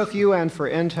 for both you and for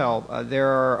Intel, there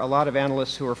are a lot of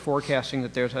analysts who are forecasting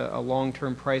that there's a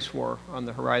long-term price war on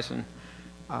the horizon,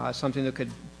 something that could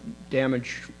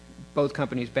damage both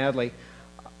companies badly.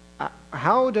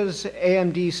 How does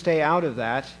AMD stay out of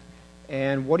that,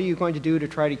 and what are you going to do to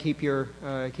try to keep your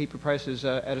prices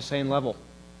at a sane level?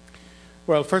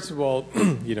 Well, first of all,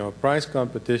 price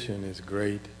competition is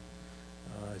great.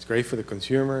 It's great for the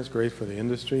consumer. It's great for the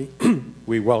industry.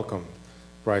 We welcome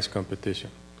price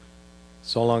competition,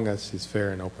 so long as it's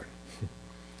fair and open.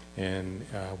 And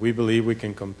we believe we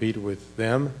can compete with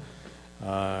them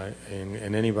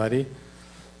and anybody.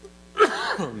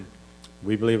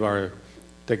 We believe our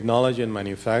technology and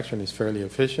manufacturing is fairly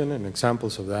efficient, and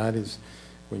examples of that is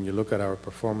when you look at our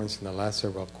performance in the last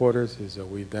several quarters, is that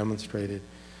we've demonstrated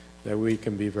that we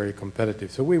can be very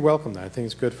competitive. So we welcome that. I think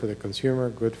it's good for the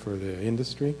consumer, good for the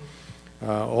industry.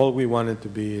 All we want it to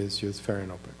be is just fair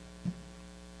and open.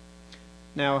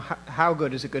 Now, how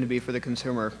good is it going to be for the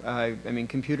consumer? I mean,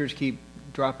 computers keep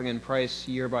dropping in price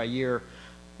year by year.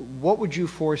 What would you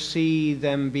foresee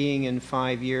them being in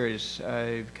 5 years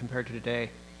compared to today?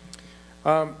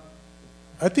 I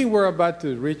think we're about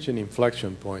to reach an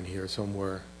inflection point here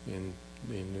somewhere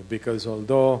because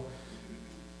although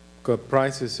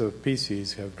prices of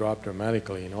PCs have dropped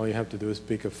dramatically, and all you have to do is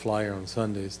pick a flyer on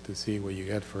Sundays to see what you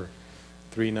get for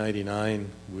 $3.99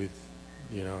 with,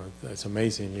 that's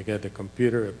amazing. You get a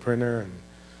computer, a printer, and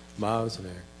mouse, and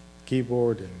a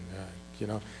keyboard, and,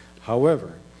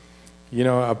 However,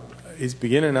 it's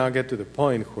beginning now to get to the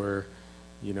point where,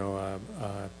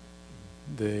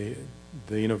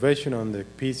 the innovation on the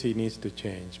PC needs to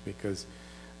change because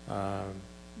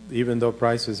even though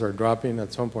prices are dropping,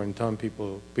 at some point in time,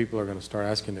 people are going to start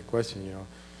asking the question,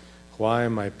 why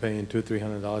am I paying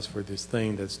 $200–300 for this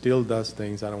thing that still does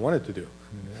things I don't want it to do?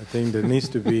 I think there needs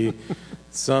to be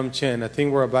some change. I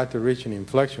think we're about to reach an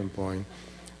inflection point.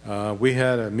 We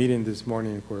had a meeting this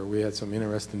morning where we had some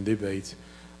interesting debates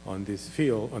on this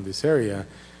field, on this area.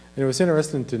 And it was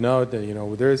interesting to note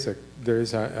that,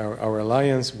 there's our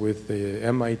alliance with the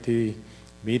MIT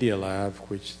Media Lab,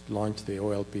 which launched the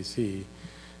OLPC.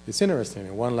 It's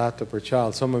interesting, one laptop per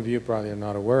child. Some of you probably are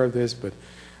not aware of this, but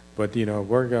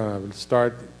we're going to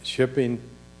start shipping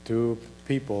to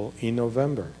people in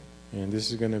November. And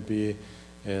this is going to be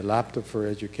a laptop for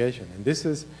education. And this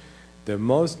is the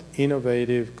most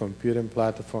innovative computing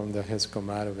platform that has come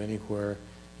out of anywhere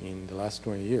in the last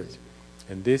 20 years.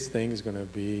 And this thing is going to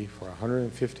be for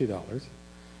 $150.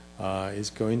 It's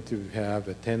going to have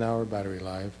a 10-hour battery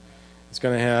life. It's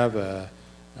going to have a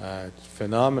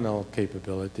phenomenal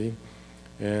capability.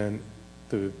 And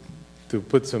to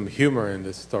put some humor in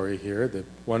this story here, that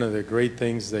one of the great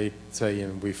things they say,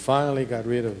 and we finally got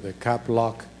rid of the cap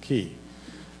lock key.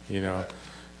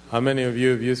 How many of you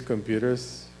have used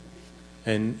computers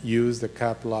and used the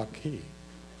cap lock key?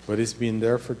 But it's been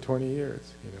there for 20 years,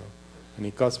 and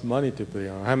it costs money to put it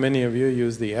on. How many of you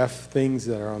use the F things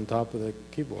that are on top of the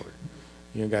keyboard?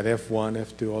 You got F1,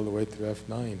 F2, all the way to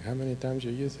F9. How many times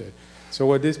you use it? So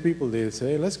what these people did is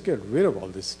say, let's get rid of all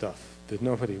this stuff that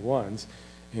nobody wants,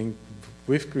 and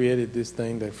we've created this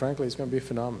thing that, frankly, is going to be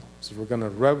phenomenal. So we're going to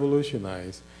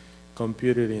revolutionize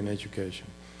computing in education.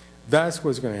 That's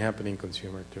what's going to happen in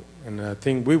consumer, too. And I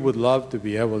think we would love to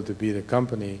be able to be the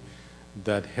company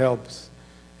that helps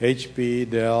HP,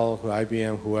 Dell,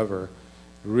 IBM, whoever,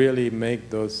 really make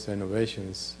those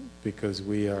innovations because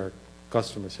we are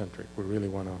customer-centric. We really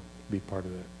want to be part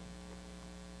of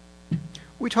that.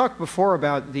 We talked before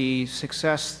about the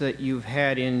success that you've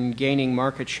had in gaining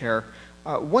market share.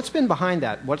 What's been behind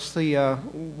that? What's the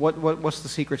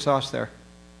secret sauce there?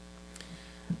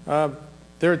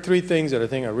 There are three things that I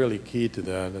think are really key to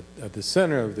that. At the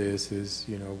center of this is,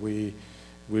 we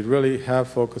really have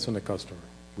focus on the customer.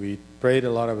 We paid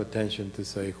a lot of attention to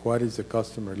say, what is the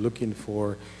customer looking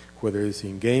for, whether it's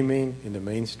in gaming, in the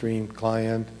mainstream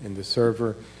client, in the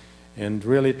server, and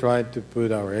really tried to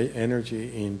put our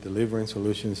energy in delivering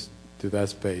solutions to that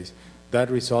space. That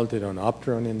resulted on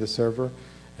Optron in the server,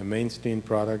 a mainstream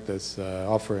product that's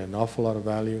offering an awful lot of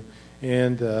value,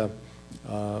 and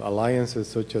alliances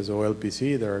such as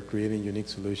OLPC that are creating unique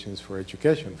solutions for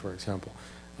education, for example.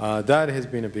 That has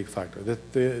been a big factor.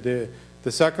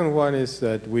 The second one is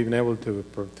that we've been able to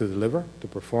deliver, to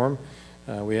perform.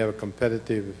 We have a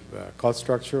competitive cost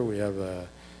structure. We have a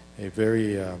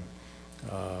very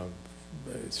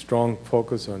strong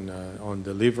focus on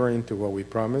delivering to what we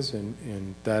promise,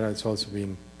 and that has also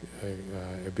been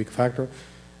a big factor.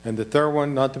 And the third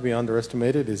one, not to be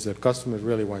underestimated, is that customers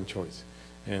really want choice.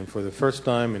 And for the first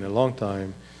time in a long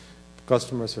time,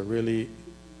 customers are really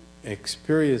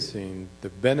experiencing the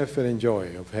benefit and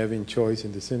joy of having choice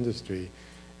in this industry,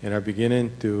 and are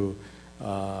beginning to,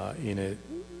 in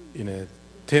a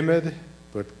timid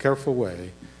but careful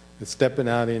way, stepping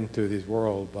out into this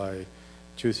world by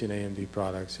choosing AMD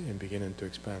products and beginning to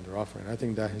expand their offering. I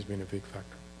think that has been a big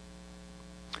factor.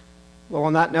 Well,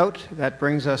 on that note, that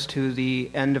brings us to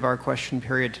the end of our question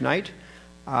period tonight.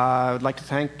 I would like to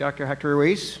thank Dr. Hector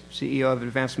Ruiz, CEO of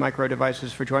Advanced Micro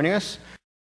Devices, for joining us.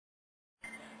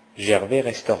 Gervais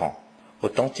Restaurant,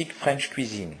 authentic French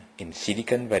cuisine in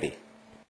Silicon Valley.